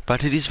lore.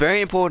 But it is very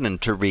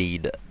important to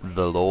read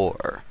the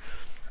lore.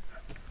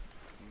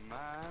 My.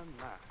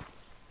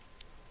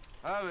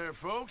 Hi there,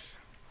 folks.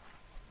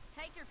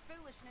 Take your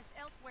foolishness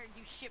elsewhere,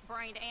 you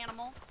shit-brained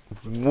animal.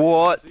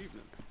 What?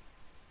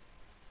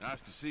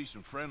 Nice to see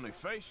some friendly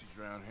faces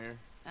around here.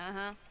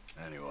 Uh-huh.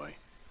 Anyway,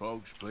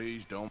 folks,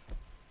 please don't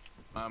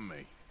mind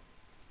me.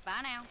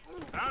 Bye now.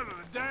 Out of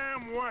the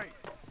damn way!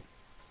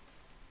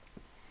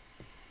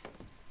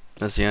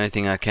 That's the only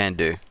thing I can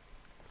do.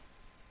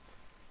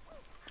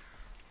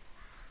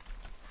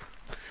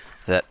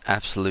 That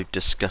absolute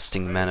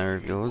disgusting manner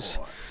of yours.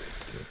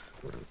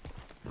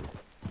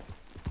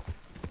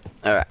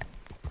 Alright.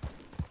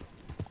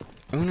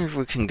 I wonder if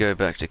we can go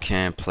back to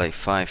camp, play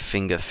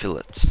 5-finger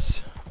fillets.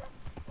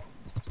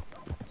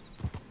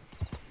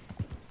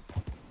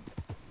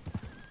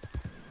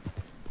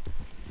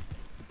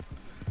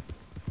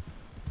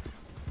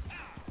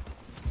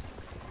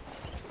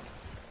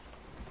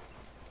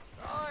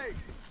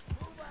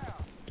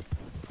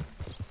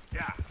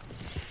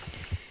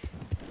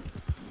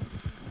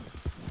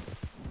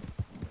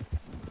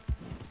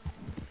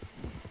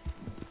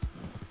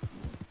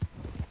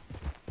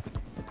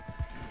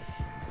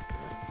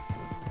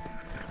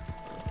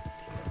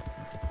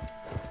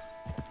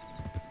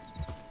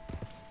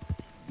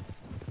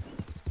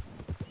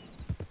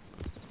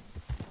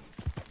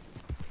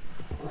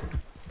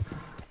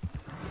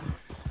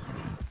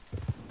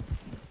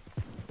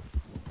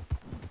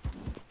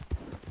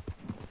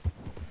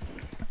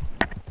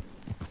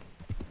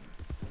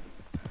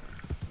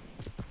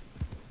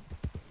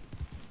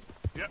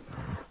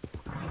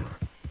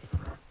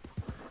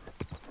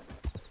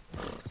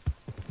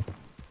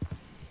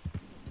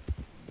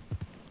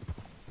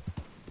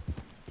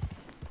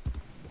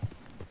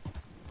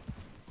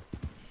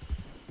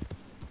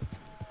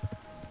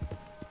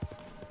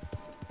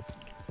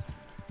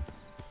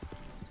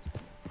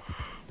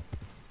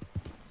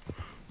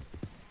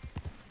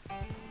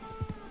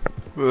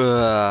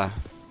 Ugh.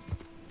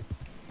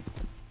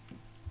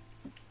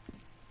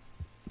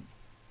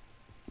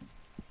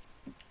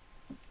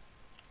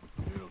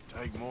 It'll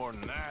take more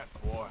than that,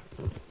 boy.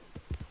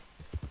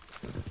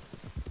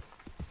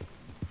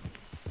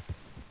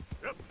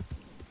 Yep.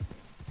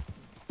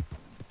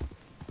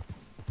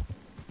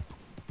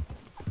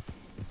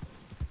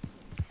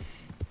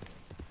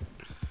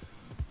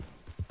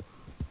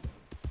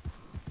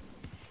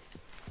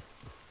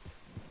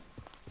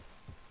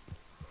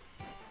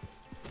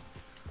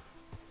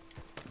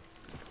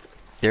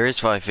 There is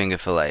 5-finger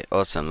fillet.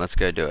 Awesome, let's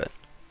go do it.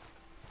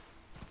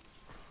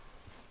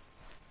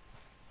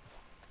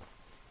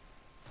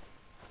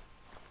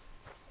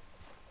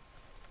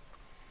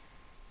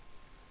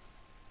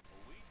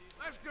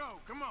 Let's go,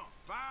 come on.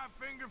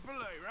 5-finger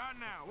fillet right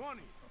now, won't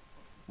he?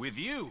 With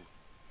you?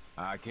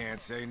 I can't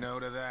say no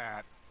to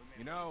that.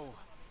 You know,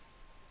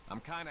 I'm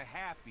kinda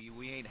happy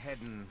we ain't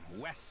heading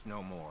west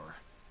no more.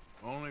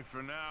 Only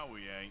for now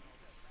we ain't.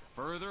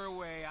 Further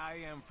away I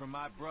am from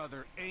my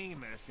brother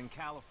Amos in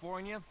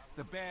California,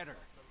 the better.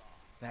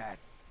 That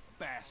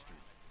bastard.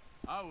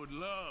 I would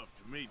love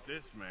to meet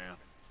this man.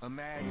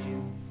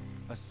 Imagine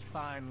a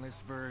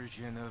spineless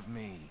version of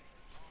me.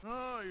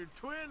 Oh, you're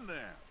twin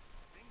then.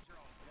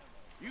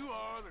 You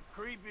are the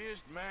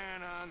creepiest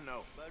man I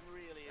know. But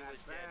really, it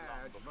was dead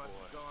Badge long must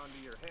before. have gone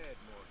to your head,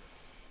 Morgan.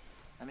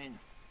 I mean,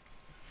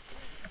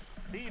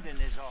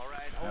 thieving is all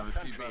right. Whole Have a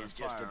seat country by the is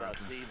just fire, about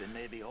Arthur. thieving.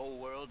 Maybe whole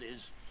world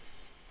is.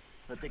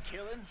 But the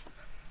killing,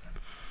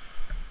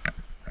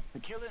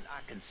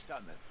 I can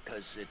stomach,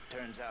 because it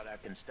turns out I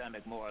can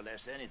stomach more or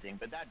less anything,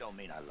 but that don't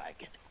mean I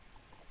like it.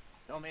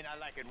 Don't mean I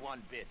like it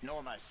one bit,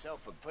 nor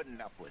myself for putting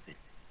up with it.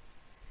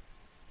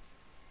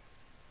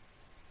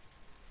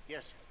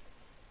 Yes,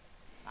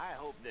 I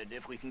hope that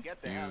if we can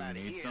get the You hell out of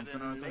need here, something,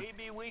 then Arthur?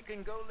 maybe we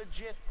can go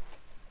legit.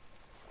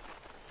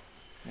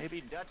 Maybe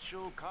Dutch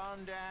will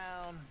calm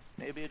down.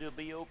 Maybe it'll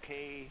be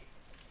okay.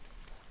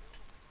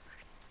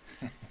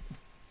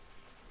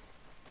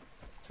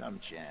 Some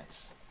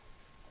chance.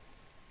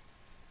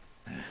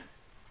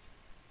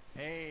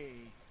 Hey.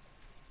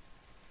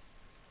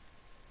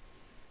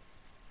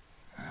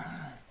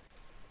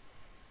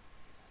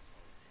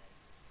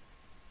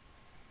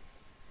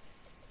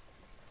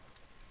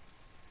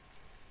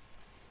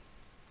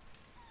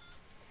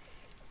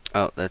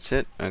 Oh, that's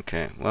it?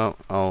 Okay, well,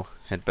 I'll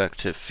head back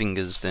to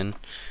Fingers then.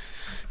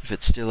 If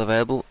it's still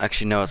available.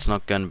 Actually, no, it's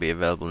not going to be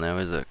available now,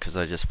 is it? Because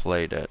I just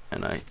played it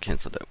and I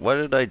cancelled it. Why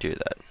did I do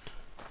that?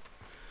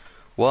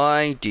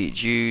 Why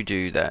did you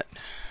do that?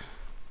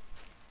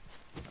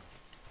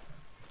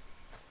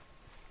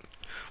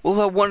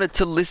 Well, I wanted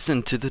to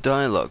listen to the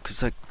dialogue,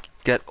 because like,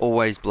 that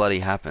always bloody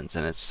happens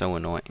and it's so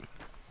annoying.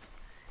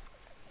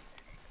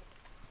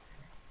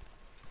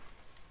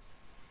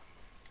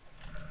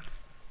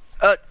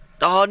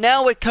 Oh,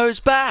 now it goes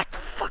back!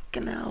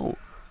 Fucking hell.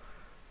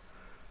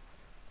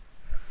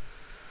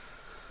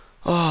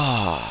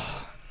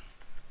 Oh.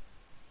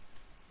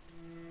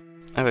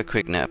 Have a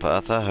quick nap,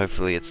 Arthur.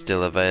 Hopefully it's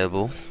still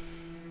available.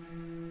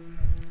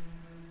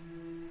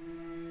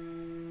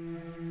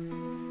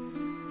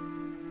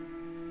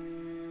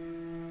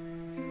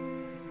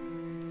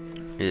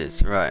 It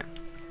is, right.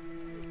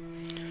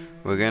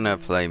 We're gonna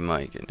play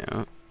Micah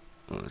now.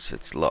 Unless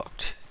it's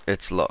locked.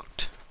 It's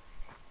locked.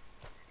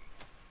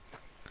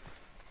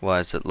 Why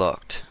is it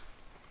locked?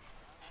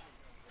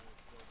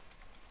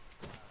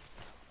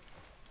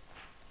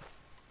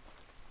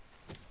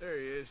 There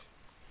he is.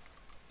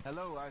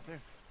 Hello, Arthur.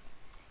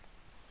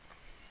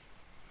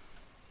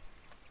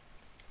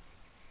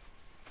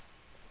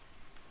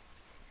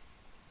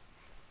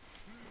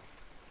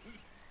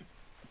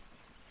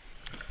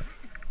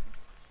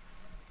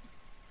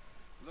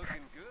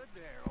 Looking good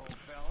there, old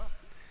fella.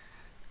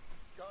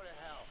 Go to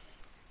hell.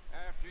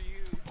 After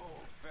you,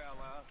 old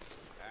fella.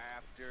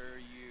 After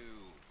you.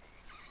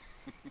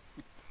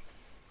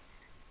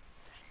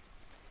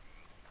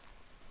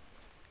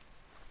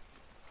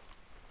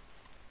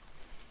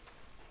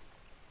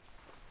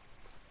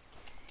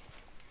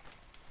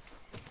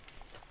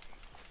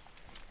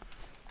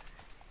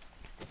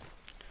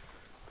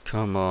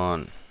 Come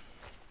on.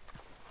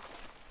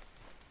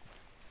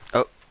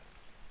 Oh.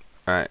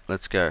 Alright,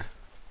 let's go.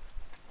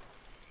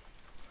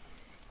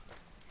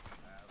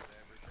 How's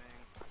everything?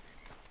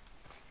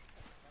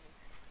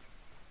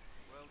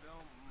 Well,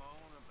 don't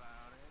moan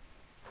about it.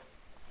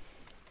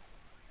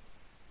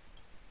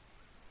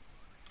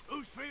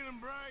 Who's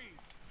feeling brave?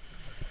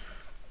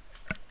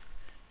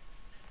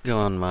 Go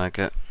on,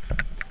 Micah.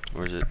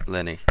 Or is it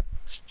Lenny?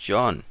 It's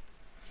John.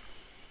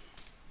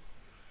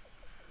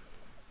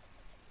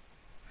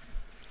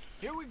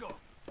 Here we go.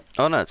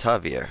 Oh no, it's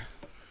Javier.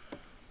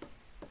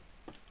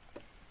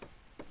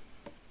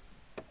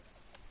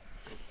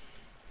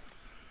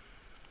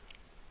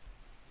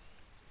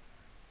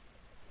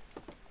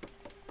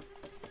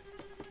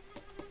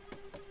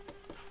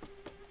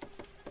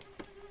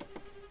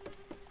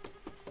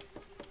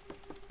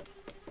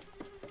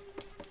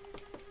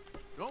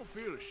 Don't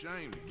feel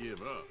ashamed to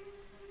give up.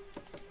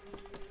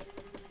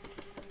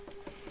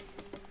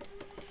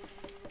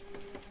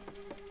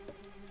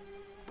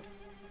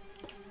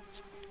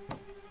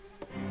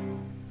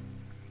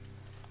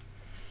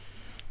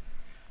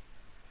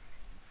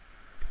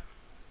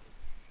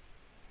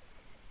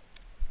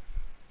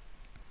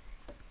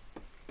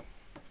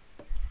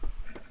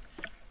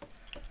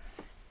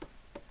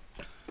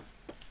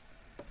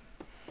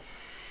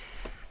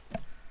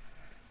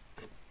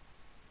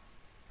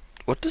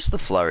 What does the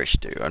flourish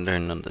do? I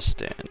don't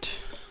understand.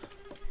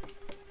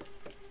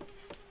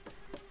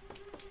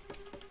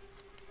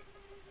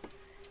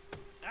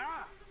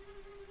 Ah!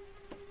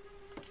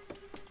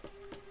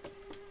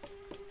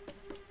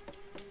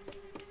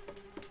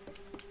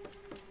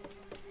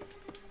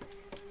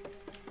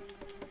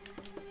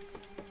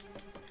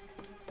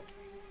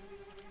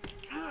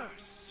 Ah,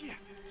 shit.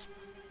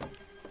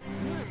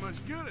 You ain't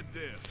much good at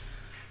this.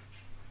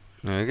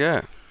 There we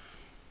go.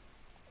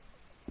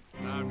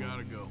 I've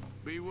gotta go.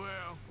 Be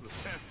well. The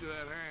best of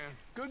that hand.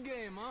 Good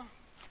game, huh?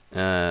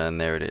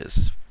 And there it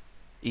is.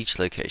 Each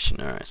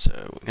location. Alright, so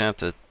we're gonna have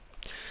to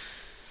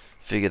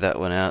figure that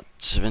one out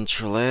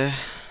eventually.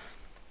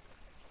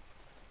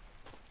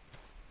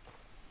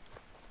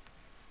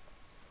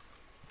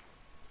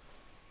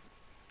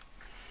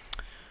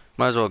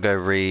 Might as well go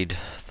read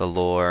the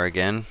lore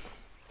again,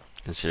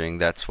 considering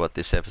that's what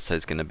this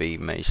episode's gonna be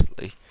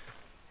mostly.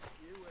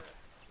 You,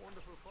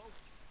 wonderful folk.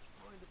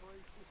 Mind if I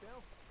sit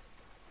down?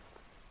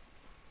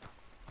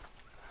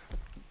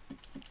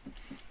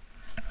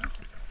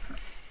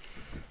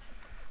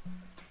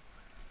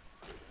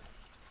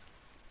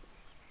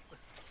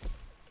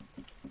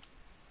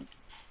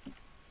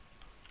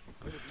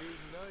 Been a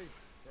bleeding night,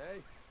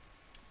 eh?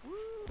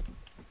 Woo!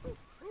 Woo,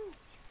 woo.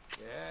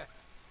 Yeah.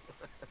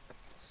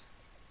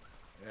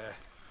 Yeah.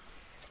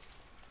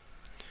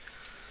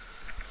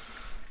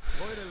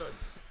 Quite a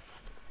life.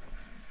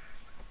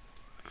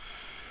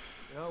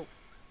 You know,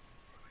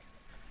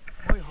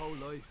 my whole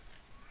life,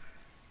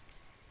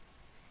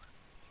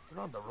 been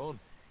on the run.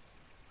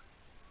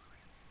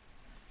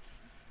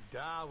 My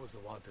dad was a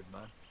wanted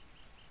man.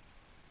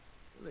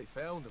 Well, they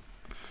found him.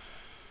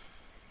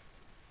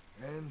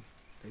 And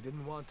they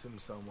didn't want him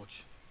so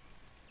much.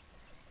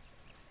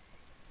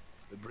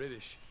 The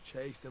British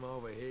chased him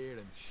over here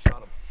and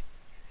shot him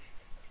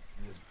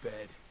in his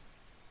bed.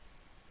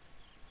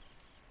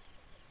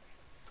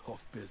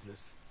 Tough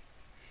business.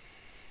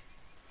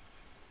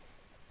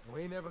 And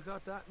we never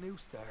got that new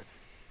start.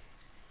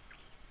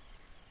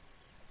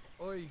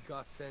 I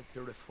got sent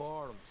to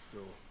reform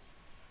school.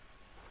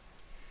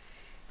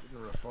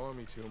 Didn't reform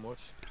me too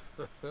much.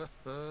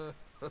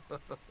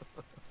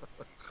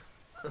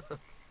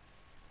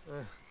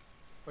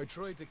 I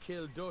tried to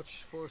kill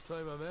Dutch first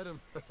time I met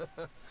him.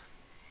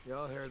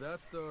 Y'all heard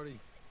that story,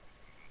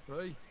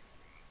 right?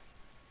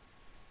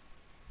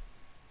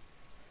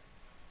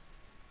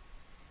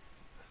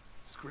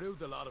 Screwed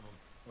the lot of them,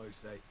 I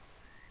say.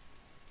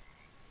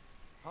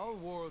 Whole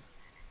world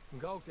can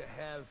go to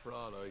hell for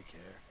all I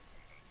care.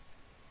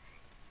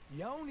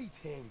 The only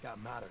thing that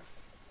matters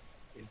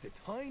is the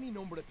tiny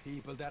number of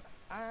people that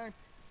aren't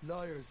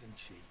liars and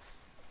cheats.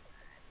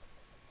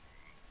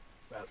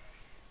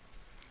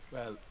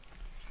 Well,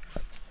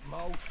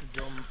 most of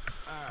them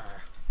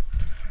are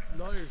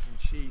liars and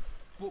cheats,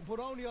 but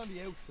only on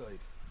the outside,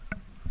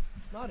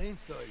 not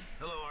inside.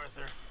 Hello,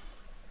 Arthur.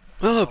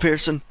 Hello,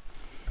 Pearson.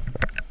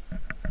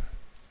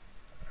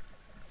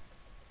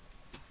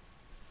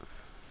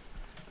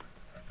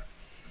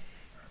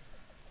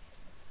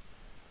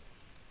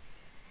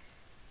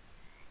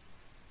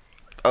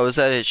 Oh, is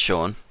that it,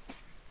 Sean?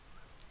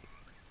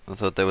 I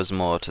thought there was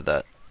more to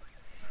that.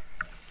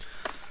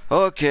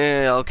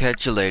 Okay, I'll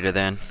catch you later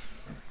then.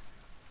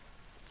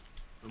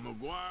 The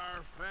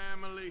McGuire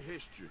family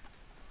history.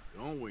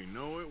 Don't we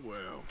know it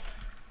well?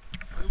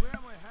 I wear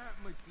my heart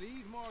on my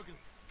sleeve, Morgan.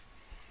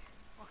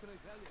 What can I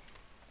tell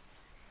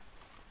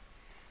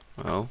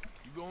you? Oh.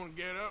 You gonna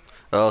get up?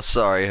 Oh,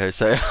 sorry,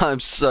 Jose. I'm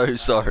so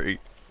sorry.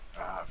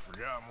 I've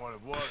forgotten what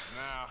it was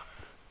now.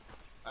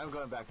 I'm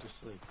going back to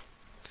sleep.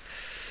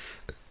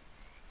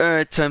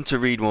 Alright, time to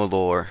read more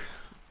lore.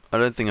 I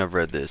don't think I've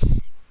read this.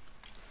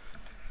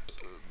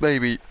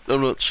 Maybe,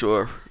 I'm not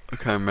sure. I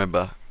can't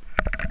remember.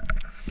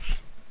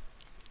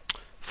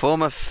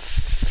 Former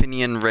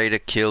Fenian raider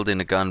killed in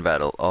a gun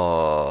battle.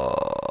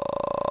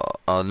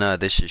 Oh no,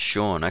 this is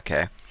Sean.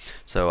 Okay,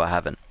 so I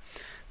haven't.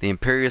 The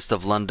Imperialist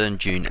of London,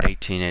 June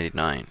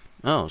 1889.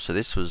 Oh, so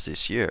this was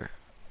this year.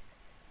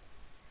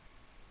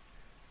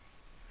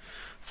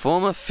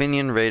 Former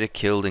Fenian raider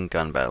killed in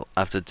gun battle.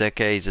 After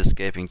decades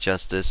escaping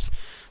justice,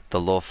 the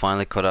law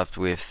finally caught up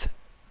with...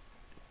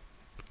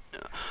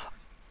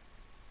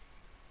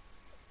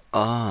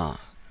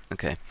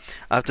 Okay.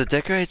 After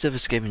decades of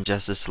escaping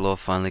justice, the law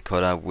finally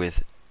caught up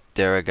with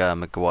RDRII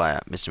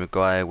Maguire. Mr.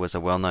 Maguire was a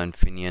well-known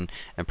Fenian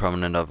and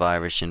prominent of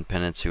Irish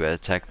independence who had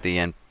attacked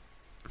the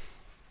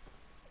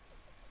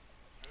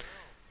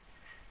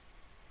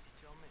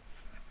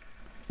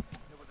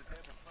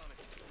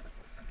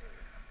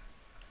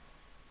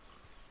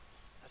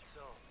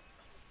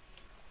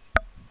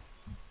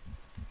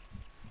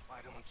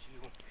Why don't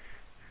you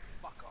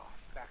fuck off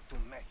back to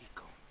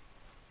Mexico?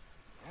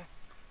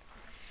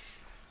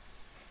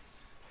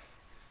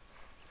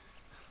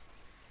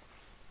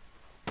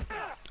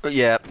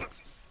 Yeah.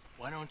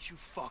 Why don't you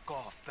fuck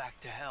off back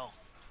to hell?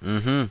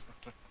 Mm-hmm.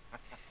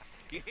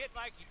 You hit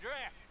like you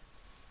dress.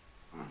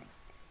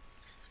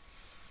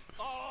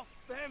 All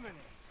feminine.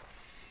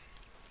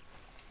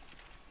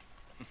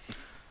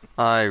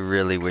 I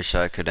really wish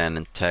I could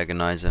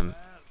antagonize him.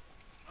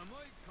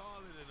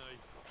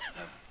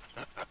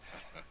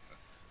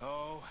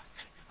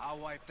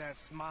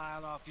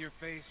 your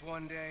face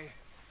one day,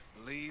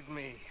 believe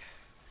me.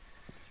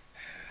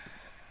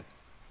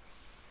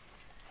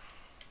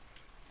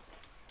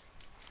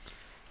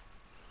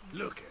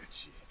 Look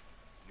at you.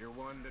 You're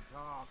one to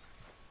talk.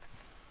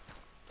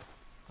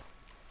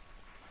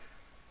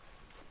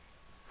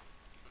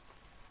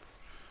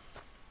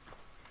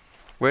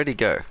 Where'd he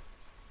go?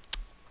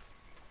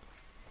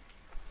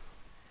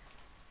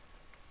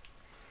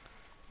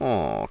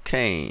 Oh,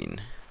 Kane.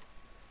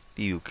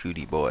 You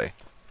cutie boy.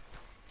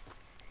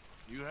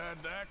 You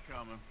had that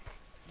coming.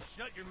 You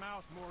shut your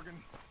mouth,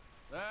 Morgan.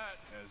 That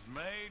has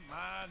made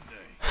my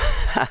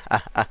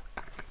day.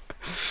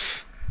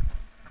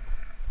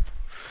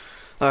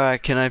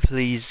 Alright, can I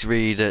please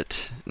read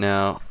it?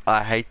 Now,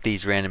 I hate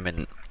these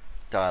random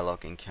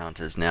dialogue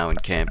encounters now in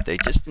camp. They're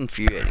just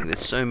infuriating.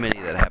 There's so many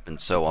that happen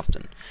so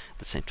often at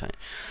the same time.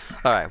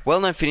 Alright,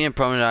 well-known Fenian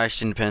prominent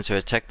Irish independents who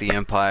attacked the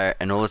Empire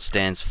and all it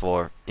stands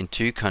for in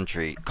two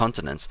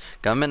continents.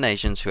 Government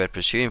nations who had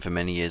pursued him for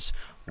many years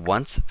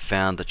once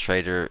found the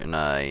traitor in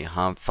a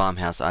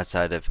farmhouse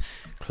outside of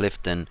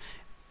Clifton,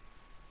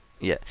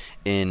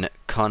 in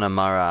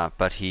Connemara,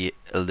 but he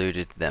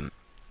eluded them.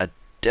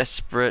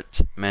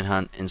 Desperate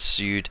manhunt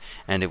ensued,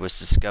 and it was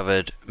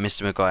discovered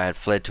Mr. Maguire had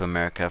fled to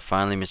America.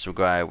 Finally, Mr.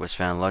 Maguire was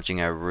found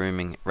lodging at a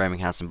rooming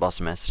house in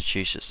Boston,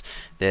 Massachusetts.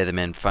 There, the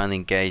men finally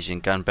engaged in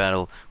gun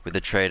battle with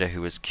the traitor,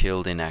 who was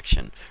killed in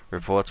action.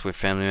 Reports with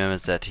family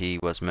members that he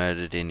was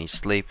murdered in his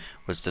sleep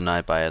was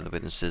denied by other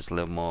witnesses. A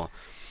little more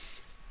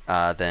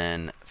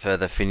than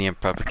further Fenian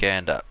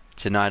propaganda.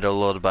 Tonight, all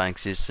law-abiding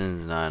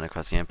citizens known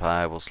across the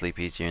Empire will sleep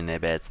easier in their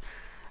beds.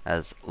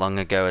 As long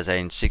ago as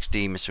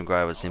 1860, Mr.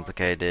 Maguire was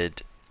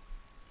implicated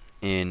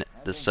in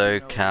the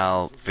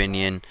SoCal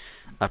Fenian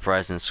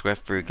uprising that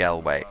swept through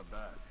Galway,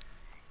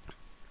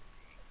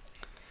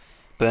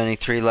 burning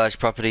 3 large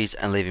properties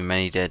and leaving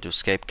many dead. To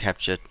escape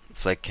capture,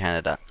 fled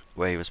Canada,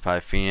 where he was part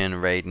of a Fenian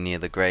raid near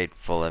the Great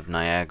Fall of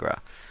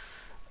Niagara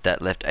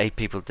that left 8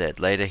 people dead.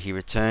 Later he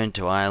returned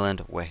to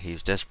Ireland, where he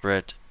was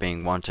desperate,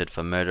 being wanted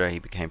for murder. He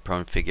became a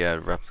prominent figure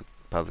of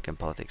Republican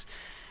politics,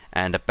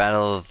 and a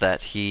battle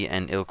that he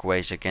and ilk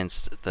waged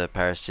against the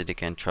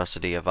parasitic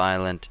atrocity of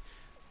Ireland,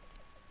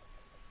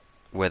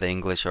 whether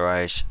English or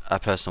Irish, a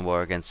personal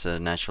war against the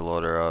natural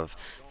order of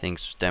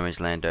things, damaged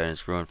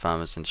landowners, ruined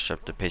farmers, and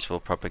disrupted peaceful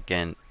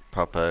propagation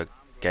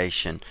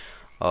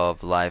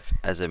of life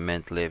as it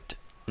meant lived.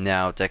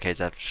 Now,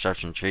 decades after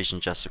destruction, treason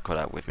just caught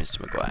up with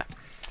Mr. Maguire.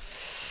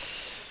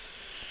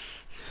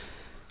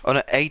 Oh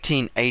no,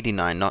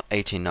 1889, not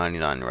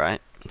 1899,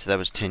 right? So that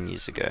was 10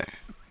 years ago.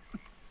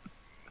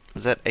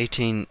 Was that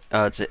 18?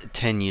 It's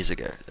 10 years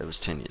ago. That was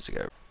 10 years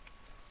ago.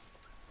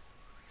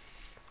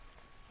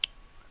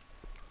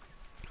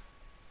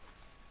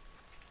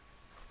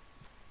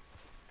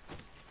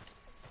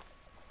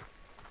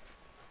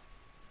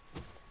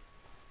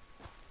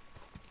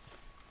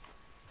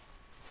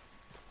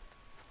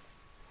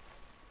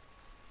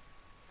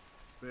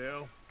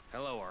 Bill,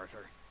 Hello,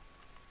 Arthur.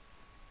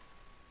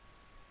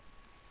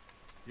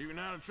 keeping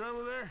out of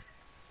trouble there?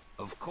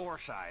 Of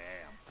course I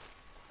am.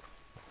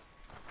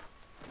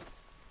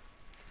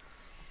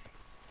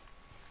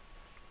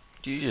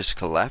 Do you just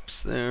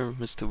collapse there,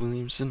 Mr.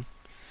 Williamson?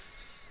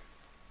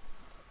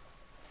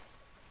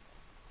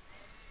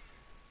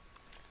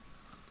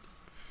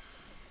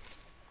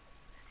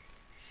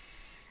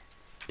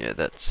 Yeah,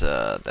 that's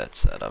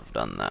that. I've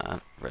done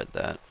that. Read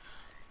that.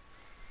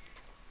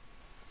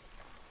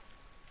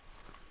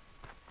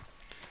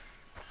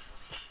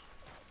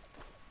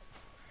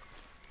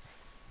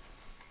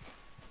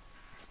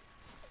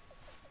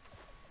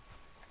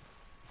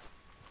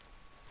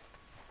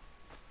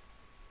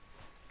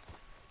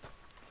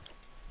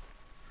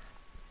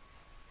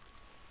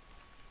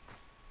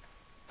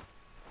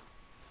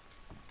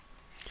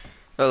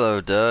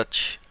 Hello,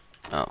 Dutch.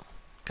 Oh,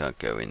 can't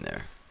go in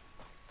there.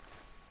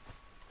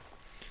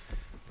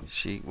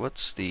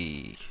 What's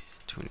the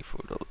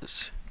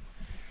 $24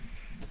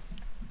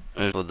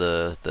 for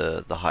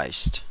the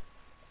heist?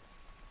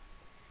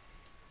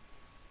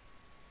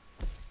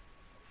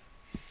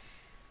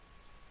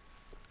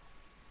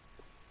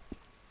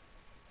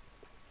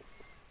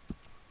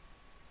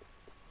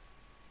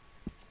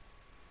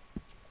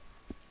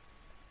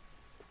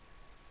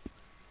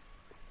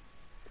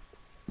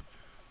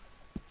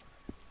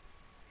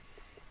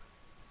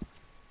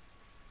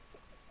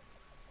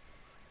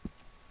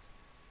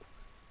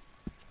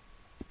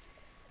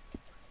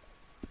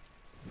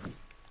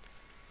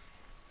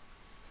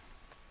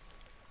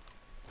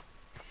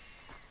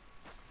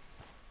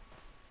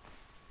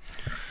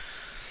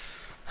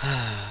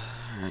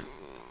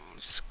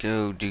 Let's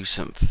go do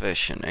some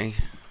fishing, eh?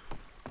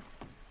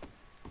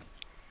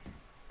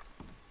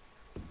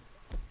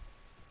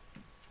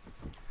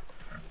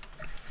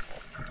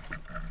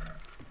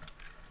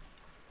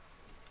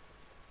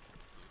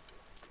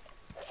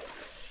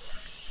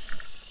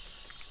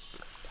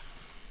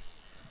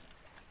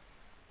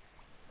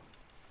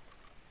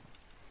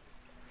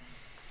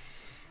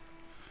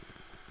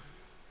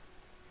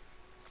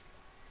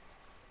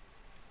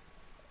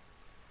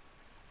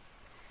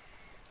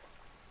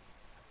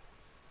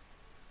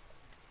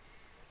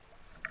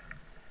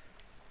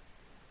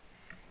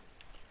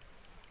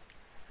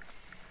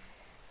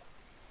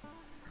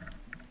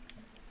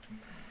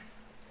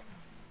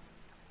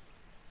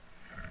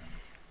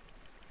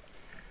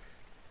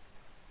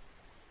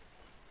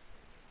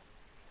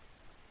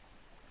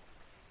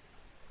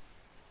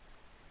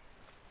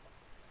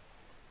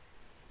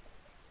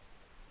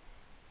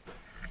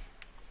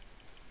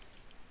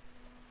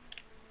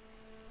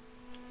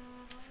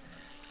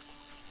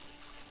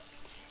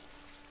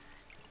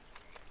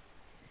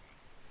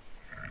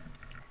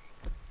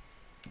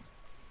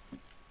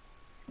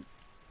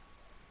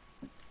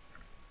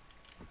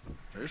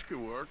 This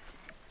could work.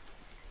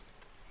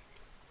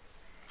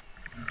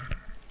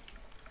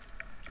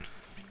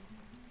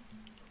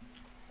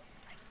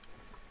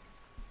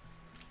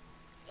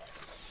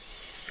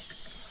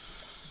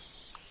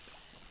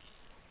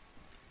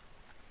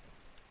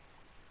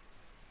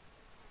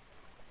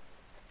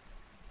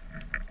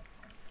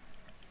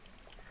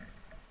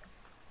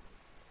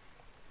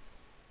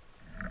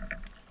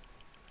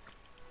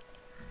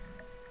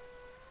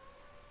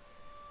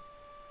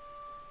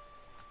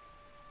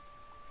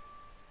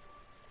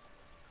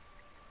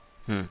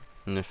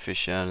 And the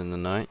fish out in the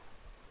night.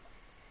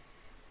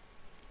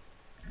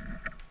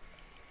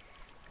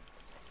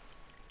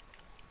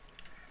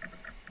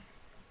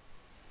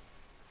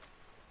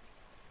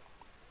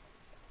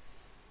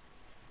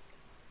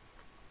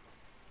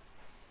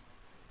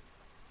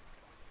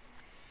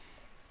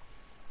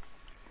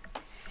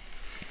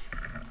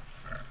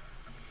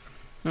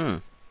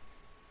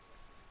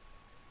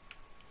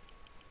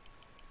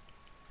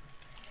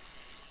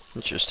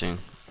 Interesting.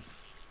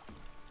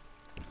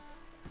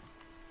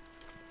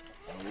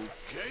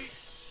 Okay.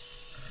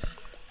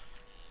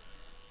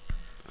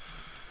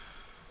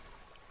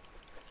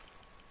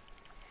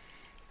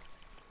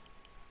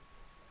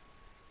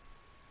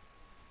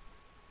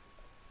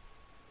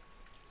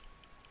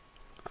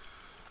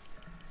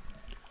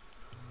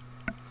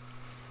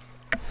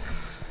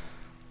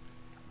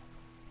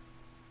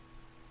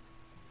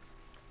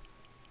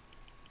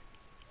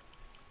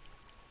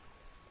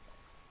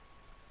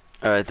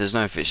 Alright, there's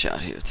no fish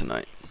out here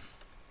tonight.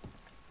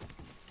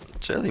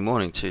 It's early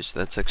morning too, so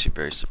that's actually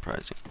very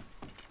surprising.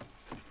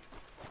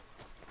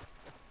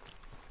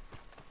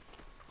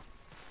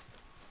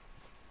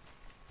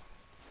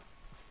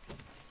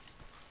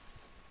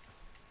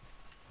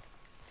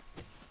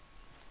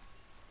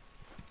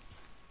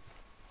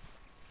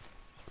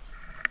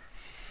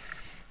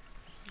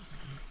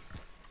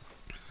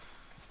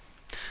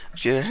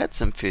 Actually, I had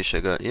some fish I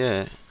got,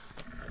 yeah.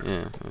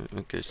 Yeah,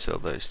 I could sell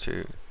those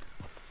too.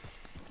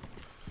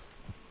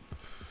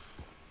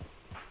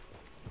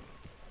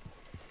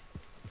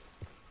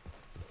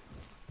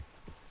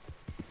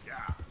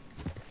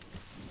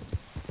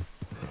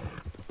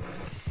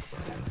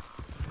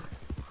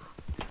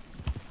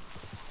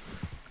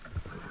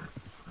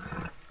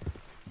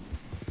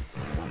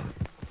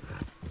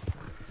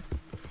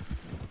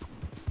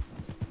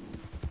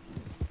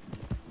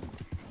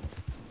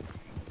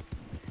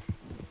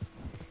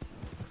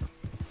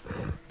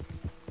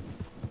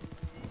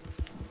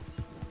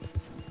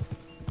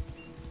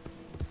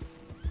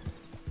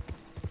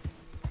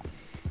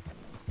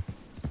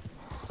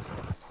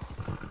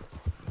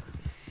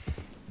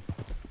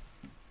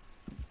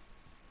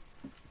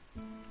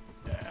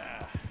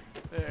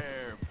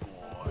 There,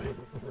 boy.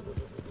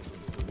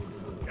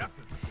 Yep.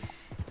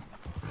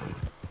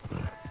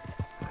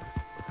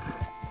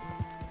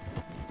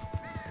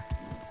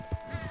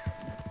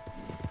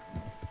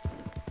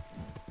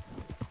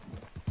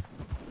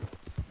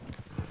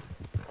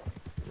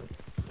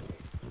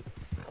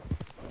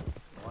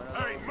 One of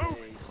Hey, those move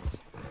it. days.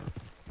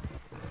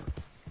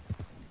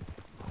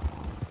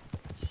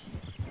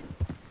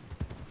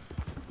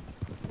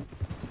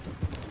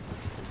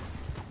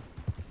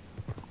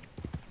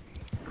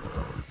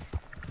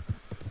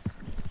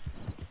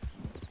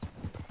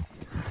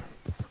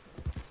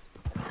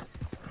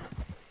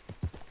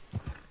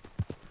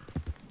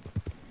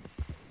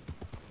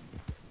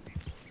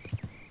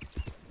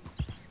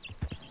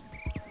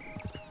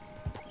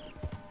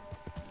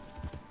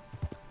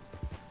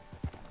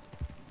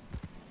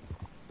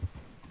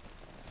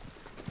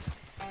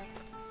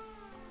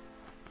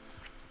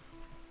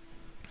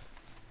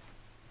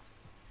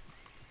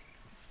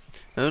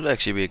 That would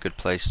actually be a good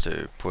place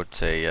to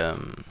put a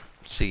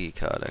Siggy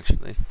card,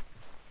 actually.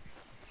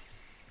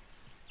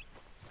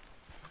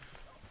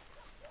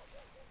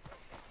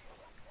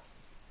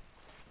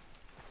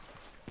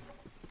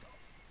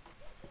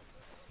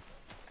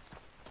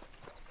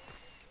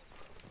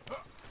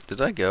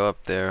 Did I go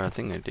up there? I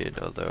think I did,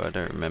 although I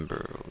don't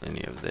remember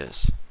any of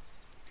this.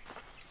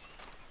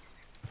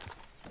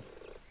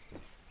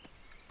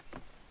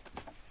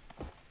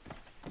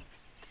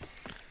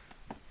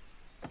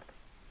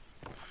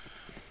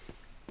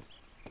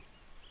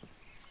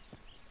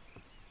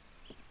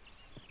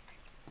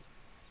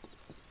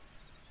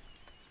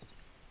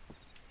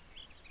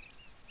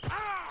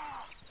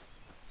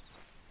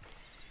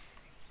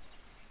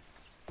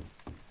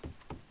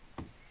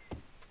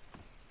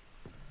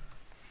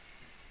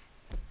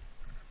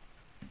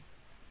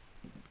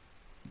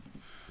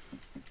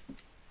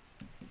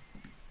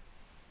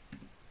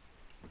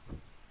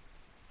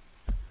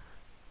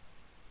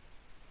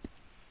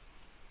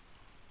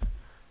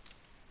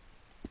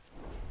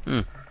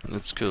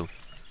 That's cool.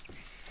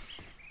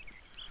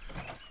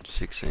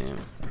 6 AM.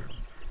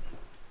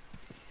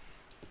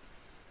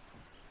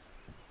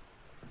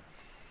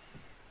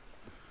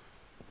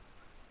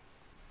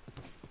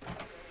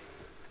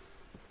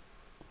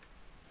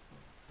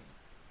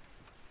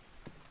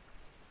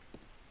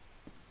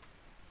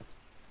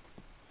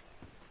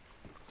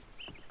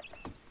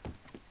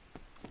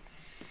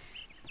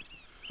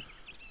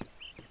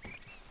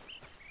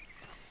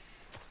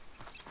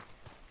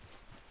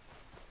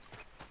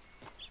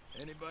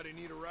 Anybody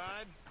need a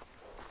ride?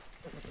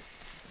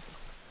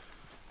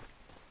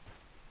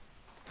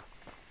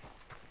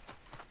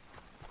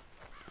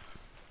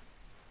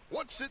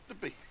 What's it to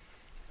be?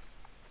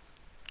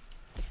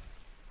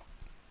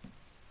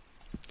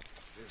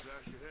 Guess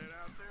I should head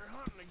out there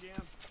hunting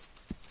again.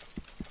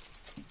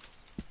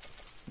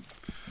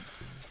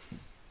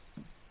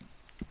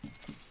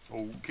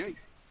 Okay.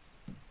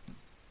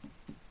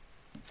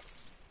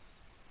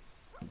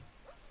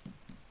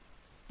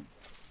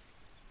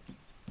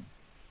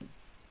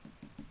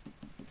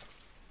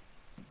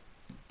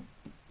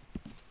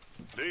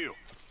 Deal.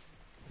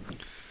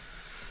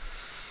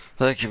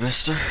 Thank you,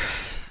 mister.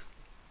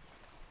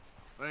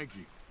 Thank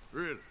you.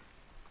 Really.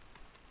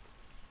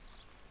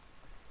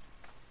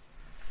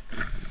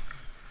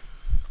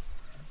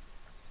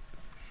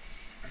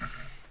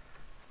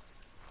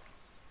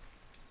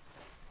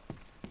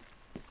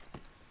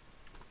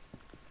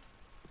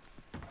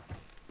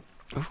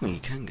 Oh, you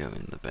can go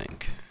in the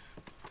bank.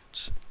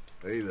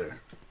 Hey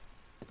there.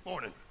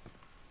 Morning.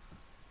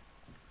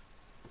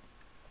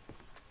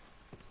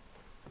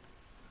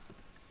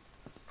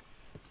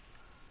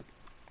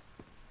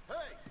 Hey,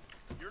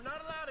 you're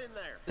not allowed in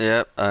there.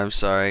 Yep, I'm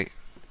sorry.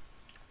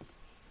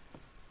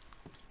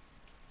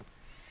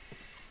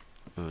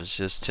 I was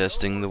just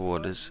testing the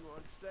waters. You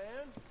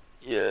understand?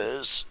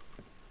 Yes.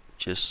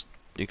 Just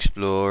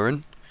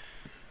exploring.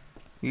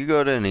 You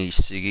got any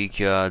ciggy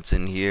cards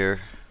in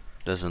here?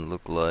 Doesn't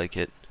look like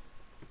it.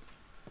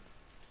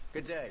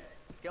 Good day.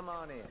 Come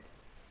on in. You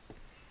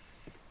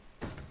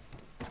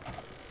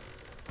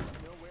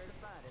know where to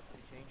find us if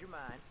you change your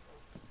mind.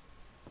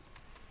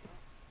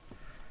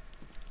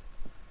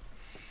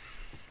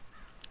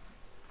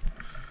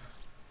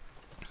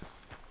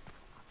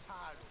 I'm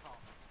tired of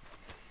talking.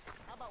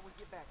 How about we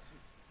get back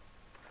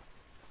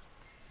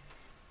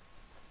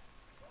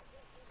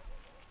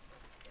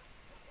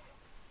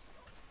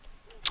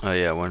to Oh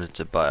yeah, I wanted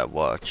to buy a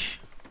watch.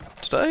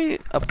 Did I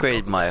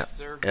upgrade my...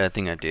 Sir. Yeah, I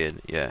think I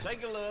did, yeah.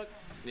 Take a look.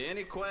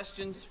 Any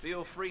questions,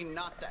 feel free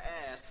not to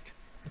ask.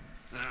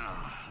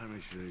 Now, let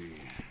me see.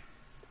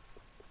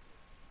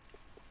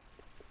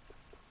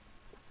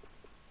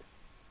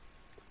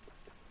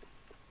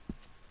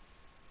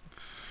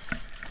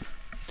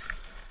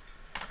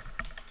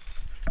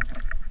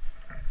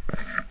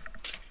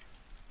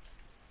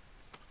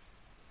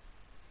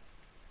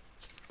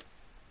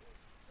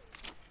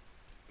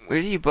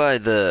 Where do you buy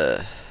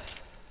the...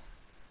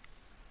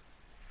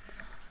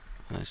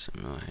 Buy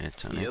some more hair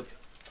tonic. Yep.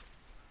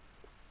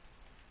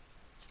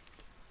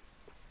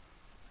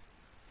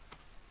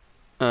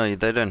 Oh,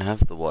 they don't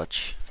have the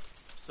watch.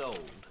 Sold.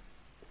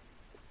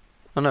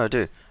 Oh no, I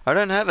do. I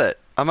don't have it.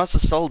 I must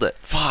have sold it.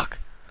 Fuck.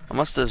 I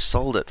must have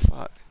sold it.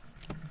 Fuck.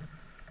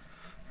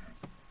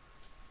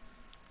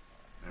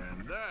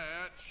 And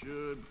that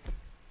should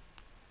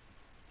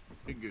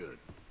be good.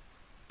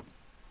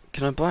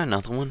 Can I buy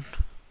another one?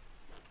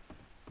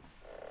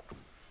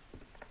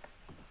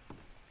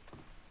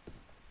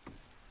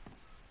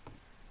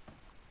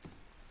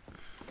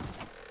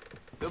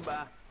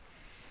 Goodbye.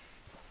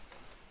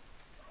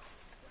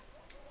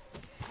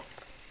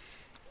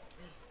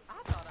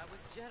 I thought I was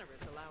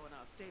generous allowing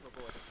our stable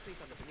boy to sleep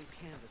under the new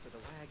canvas of the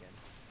wagon.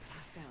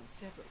 I found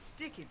several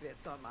sticky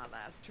bits on my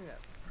last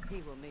trip.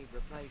 He will need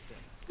replacing.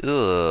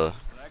 Ugh.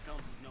 That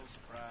comes as no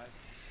surprise.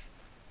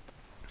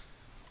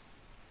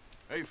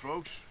 Hey,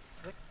 folks.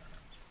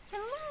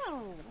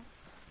 Hello.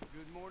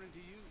 Good morning to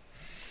you.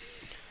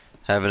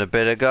 Having a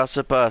bit of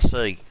gossip, I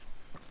see.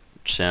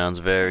 Sounds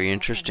very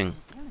interesting.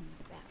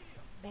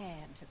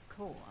 Bad to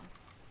core.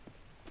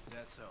 Is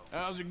that so?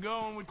 How's it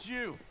going with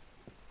you?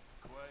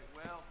 Quite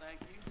well, thank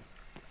you.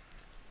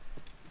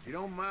 If you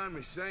don't mind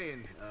me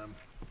saying,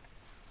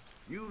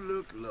 you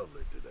look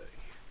lovely today.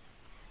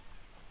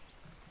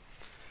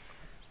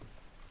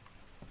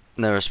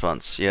 No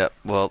response. Yep.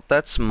 Well,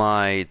 that's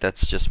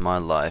just my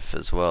life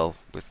as well,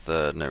 with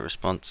no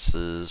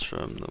responses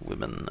from the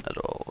women at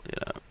all. You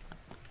know.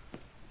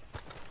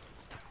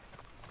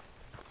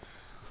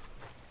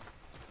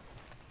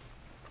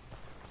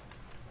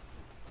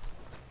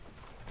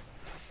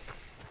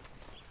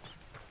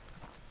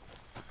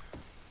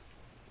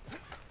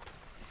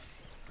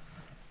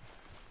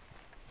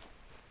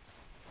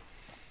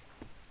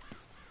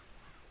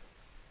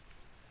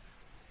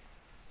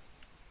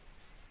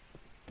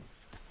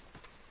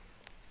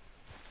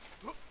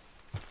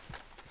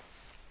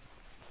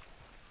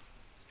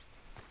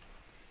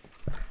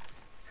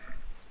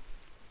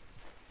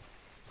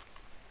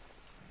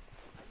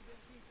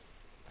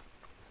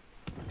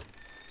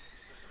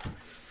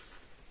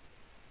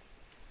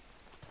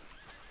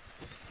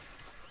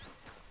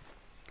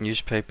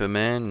 Newspaper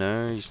man?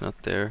 No, he's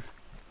not there.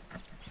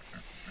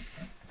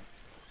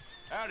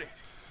 Howdy.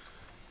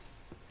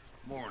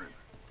 Morning.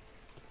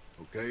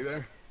 Okay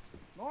there?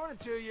 Morning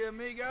to you,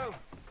 amigo.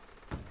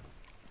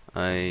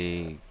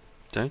 I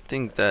don't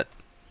think that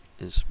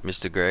is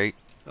Mr. Great.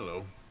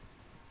 Hello.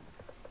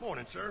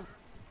 Morning, sir.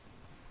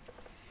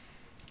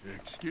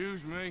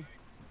 Excuse me.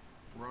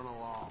 run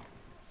along?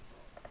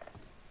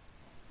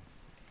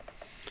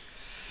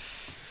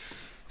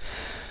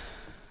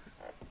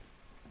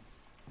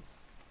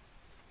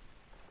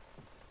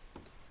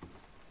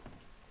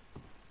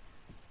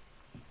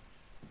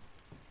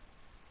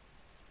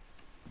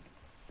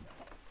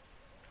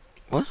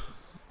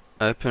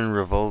 Open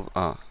revolve.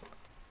 Oh.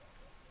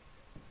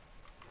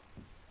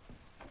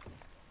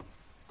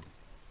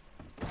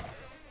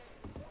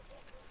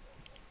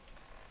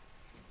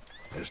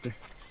 Mister?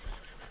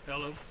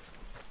 Hello.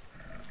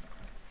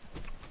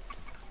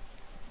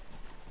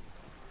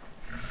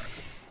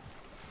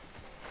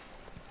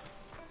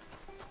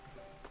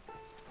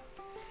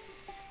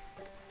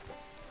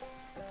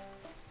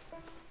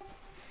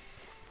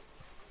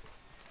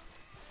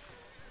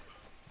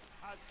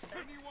 Has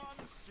anyone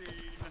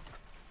seen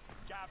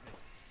Gavin?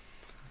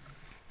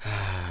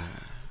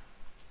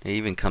 He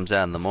even comes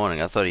out in the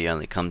morning. I thought he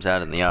only comes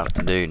out in the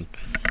afternoon.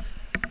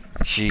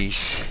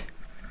 Jeez.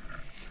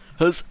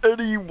 Has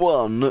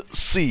anyone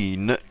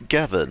seen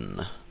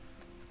Gavin?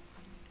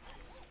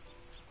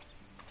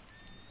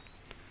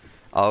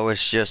 Oh,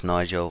 it's just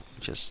Nigel,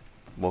 just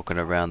walking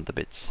around the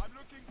bits. I'm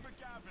looking for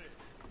Gavin.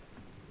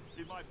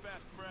 He's my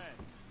best friend.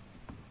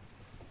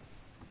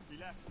 He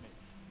left me.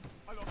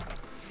 I lost him.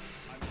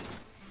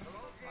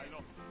 I lost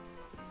him.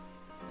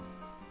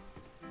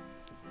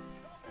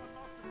 Someone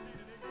must have seen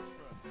an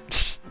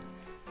Englishman.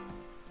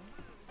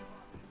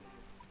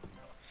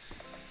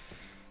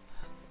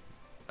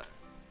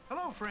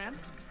 Hello, friend.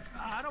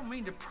 I don't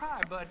mean to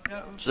pry, but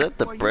Is that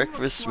the well, you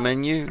breakfast look like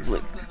menu? Like,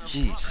 something of a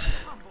jeez.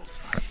 humble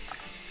type.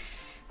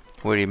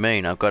 What do you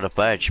mean? I've got a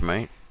badge,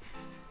 mate.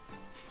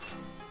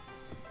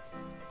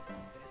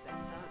 There's that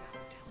thug I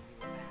was telling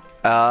you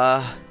about.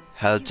 Ah,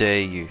 how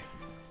dare you?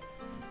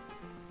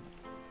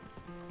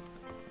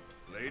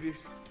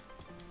 Ladies?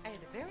 And a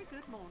very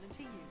good morning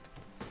to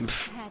you.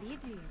 How do you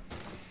do?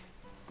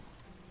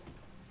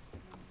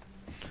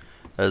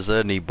 Has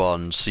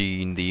anyone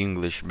seen the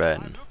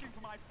Englishman? I'm looking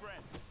for my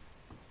friend.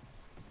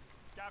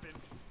 Gavin.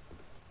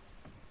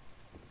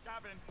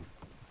 Gavin.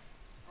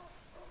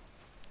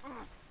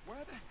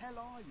 Where the hell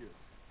are you?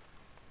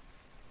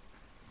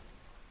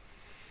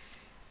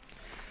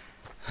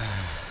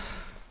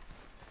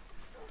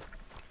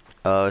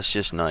 Oh, it's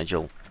just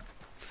Nigel.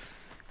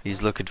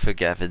 He's looking for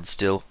Gavin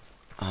still.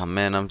 Oh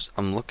man,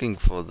 I'm looking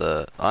for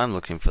the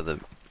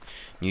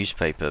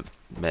newspaper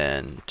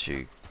man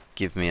to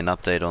give me an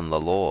update on the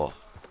law.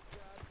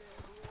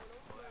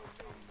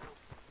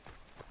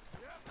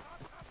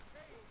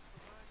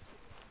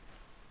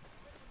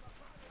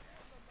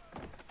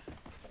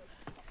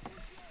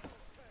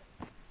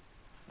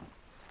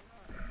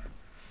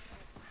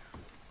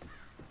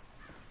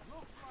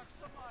 Looks like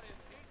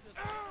somebody's eating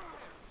us.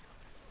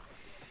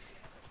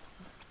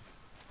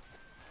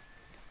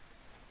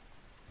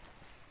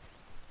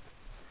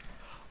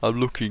 I'm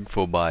looking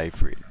for my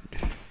friend.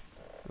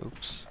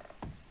 Oops.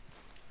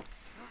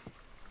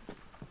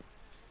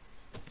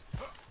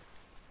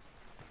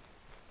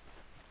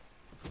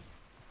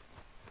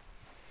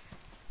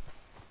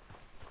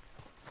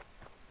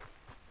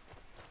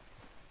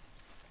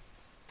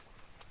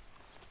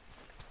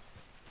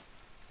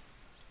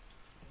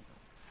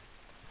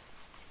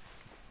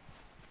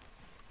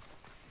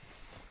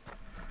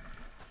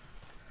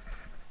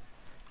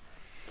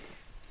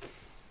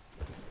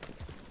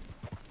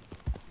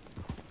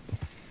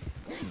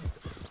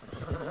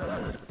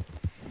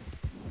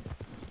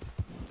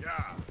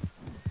 Yeah.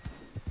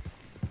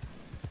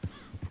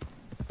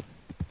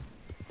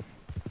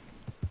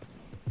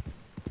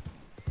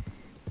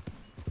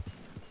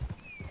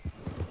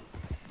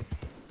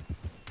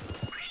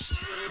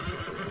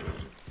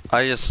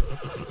 I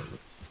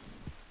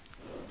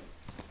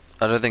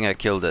don't think I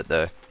killed it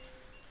though.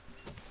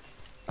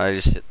 I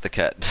just hit the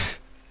cat.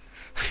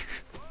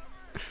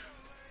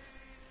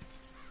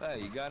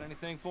 Hey, you got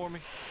anything for me?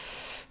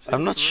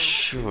 I'm not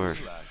sure.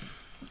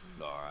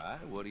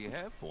 Alright, what do you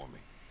have for me?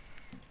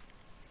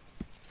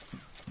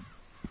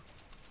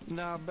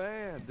 Not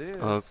bad, this.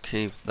 I'll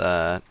keep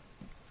that.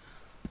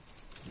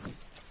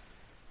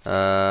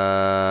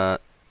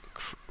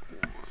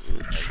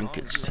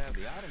 Trinkets. You have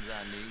the items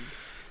I need.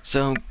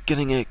 So I'm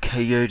getting a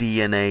coyote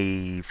and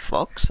a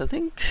fox, I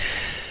think.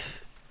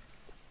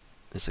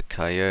 There's a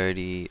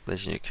coyote,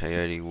 legendary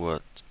coyote,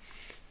 what?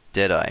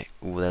 Deadeye.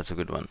 Ooh, that's a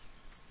good one.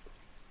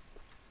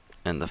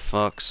 And the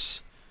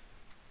fox,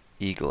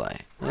 eagle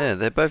eye. Yeah,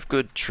 they're both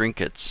good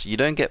trinkets. You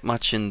don't get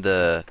much in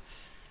the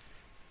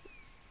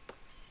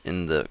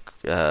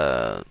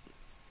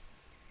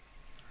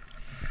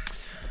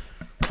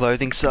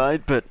clothing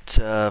side, but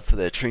for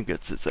their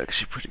trinkets, it's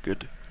actually pretty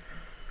good.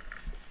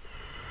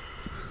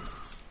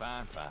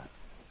 Fine.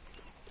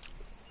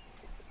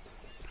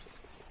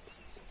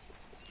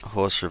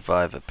 Horse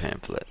Reviver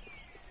pamphlet.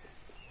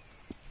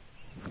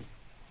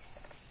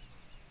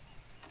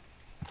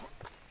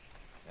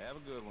 Have a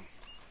good one.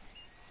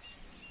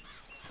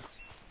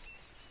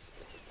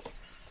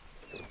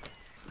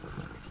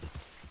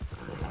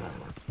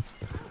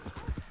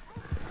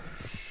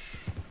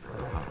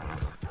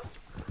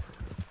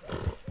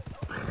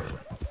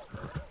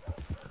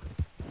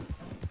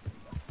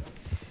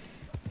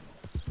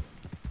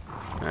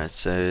 Alright,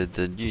 so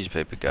the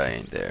newspaper guy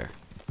ain't there.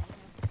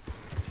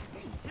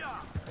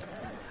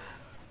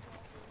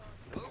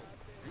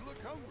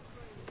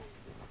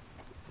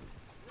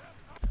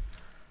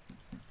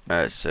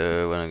 Alright,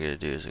 so what I'm gonna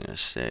do is I'm gonna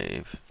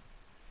save.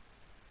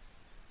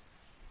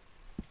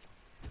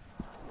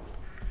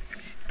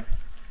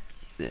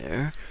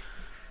 there.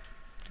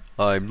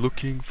 I'm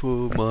looking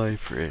for my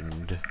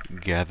friend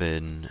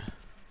Gavin.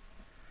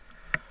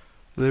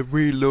 Let me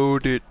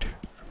reload it.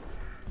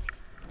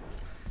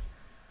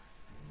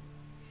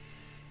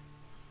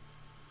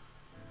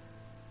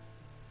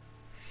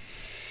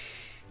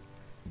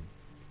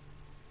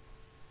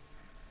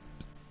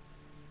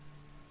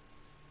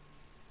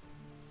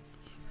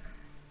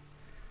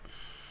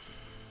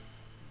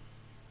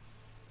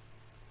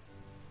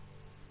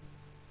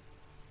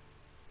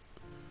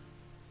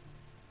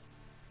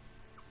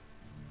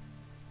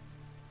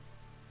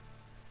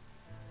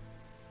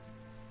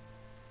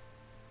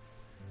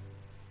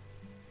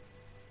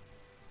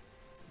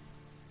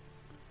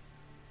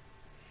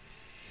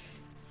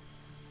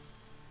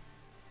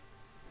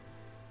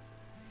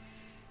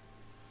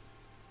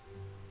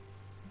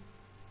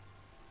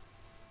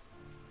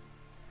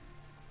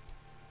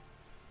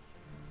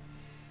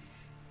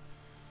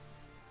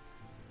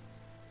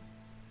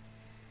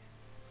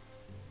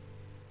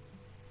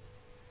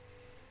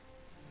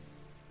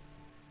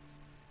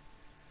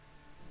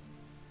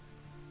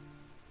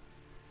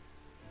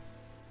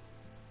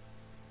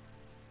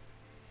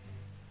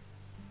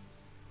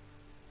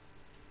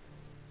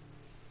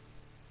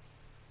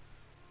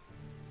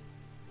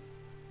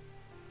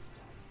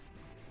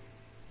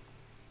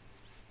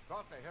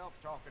 Thought to help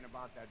talking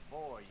about that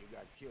boy you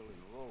got killed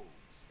in Rhodes.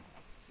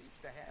 Seems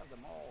to have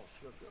them all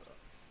shook up.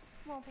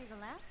 Won't be the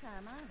last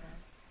time either.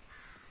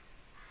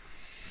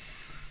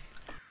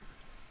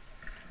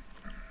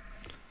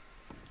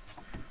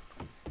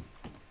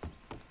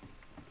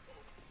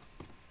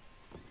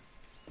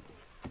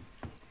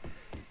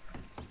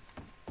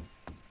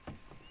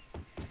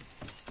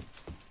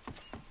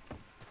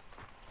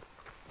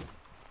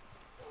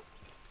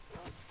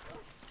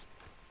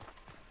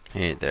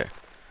 He ain't there.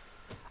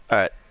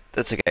 Alright,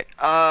 that's okay.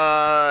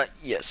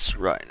 Yes,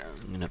 right.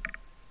 I'm gonna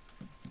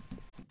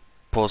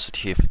pause it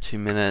here for 2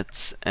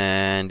 minutes,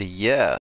 and yeah.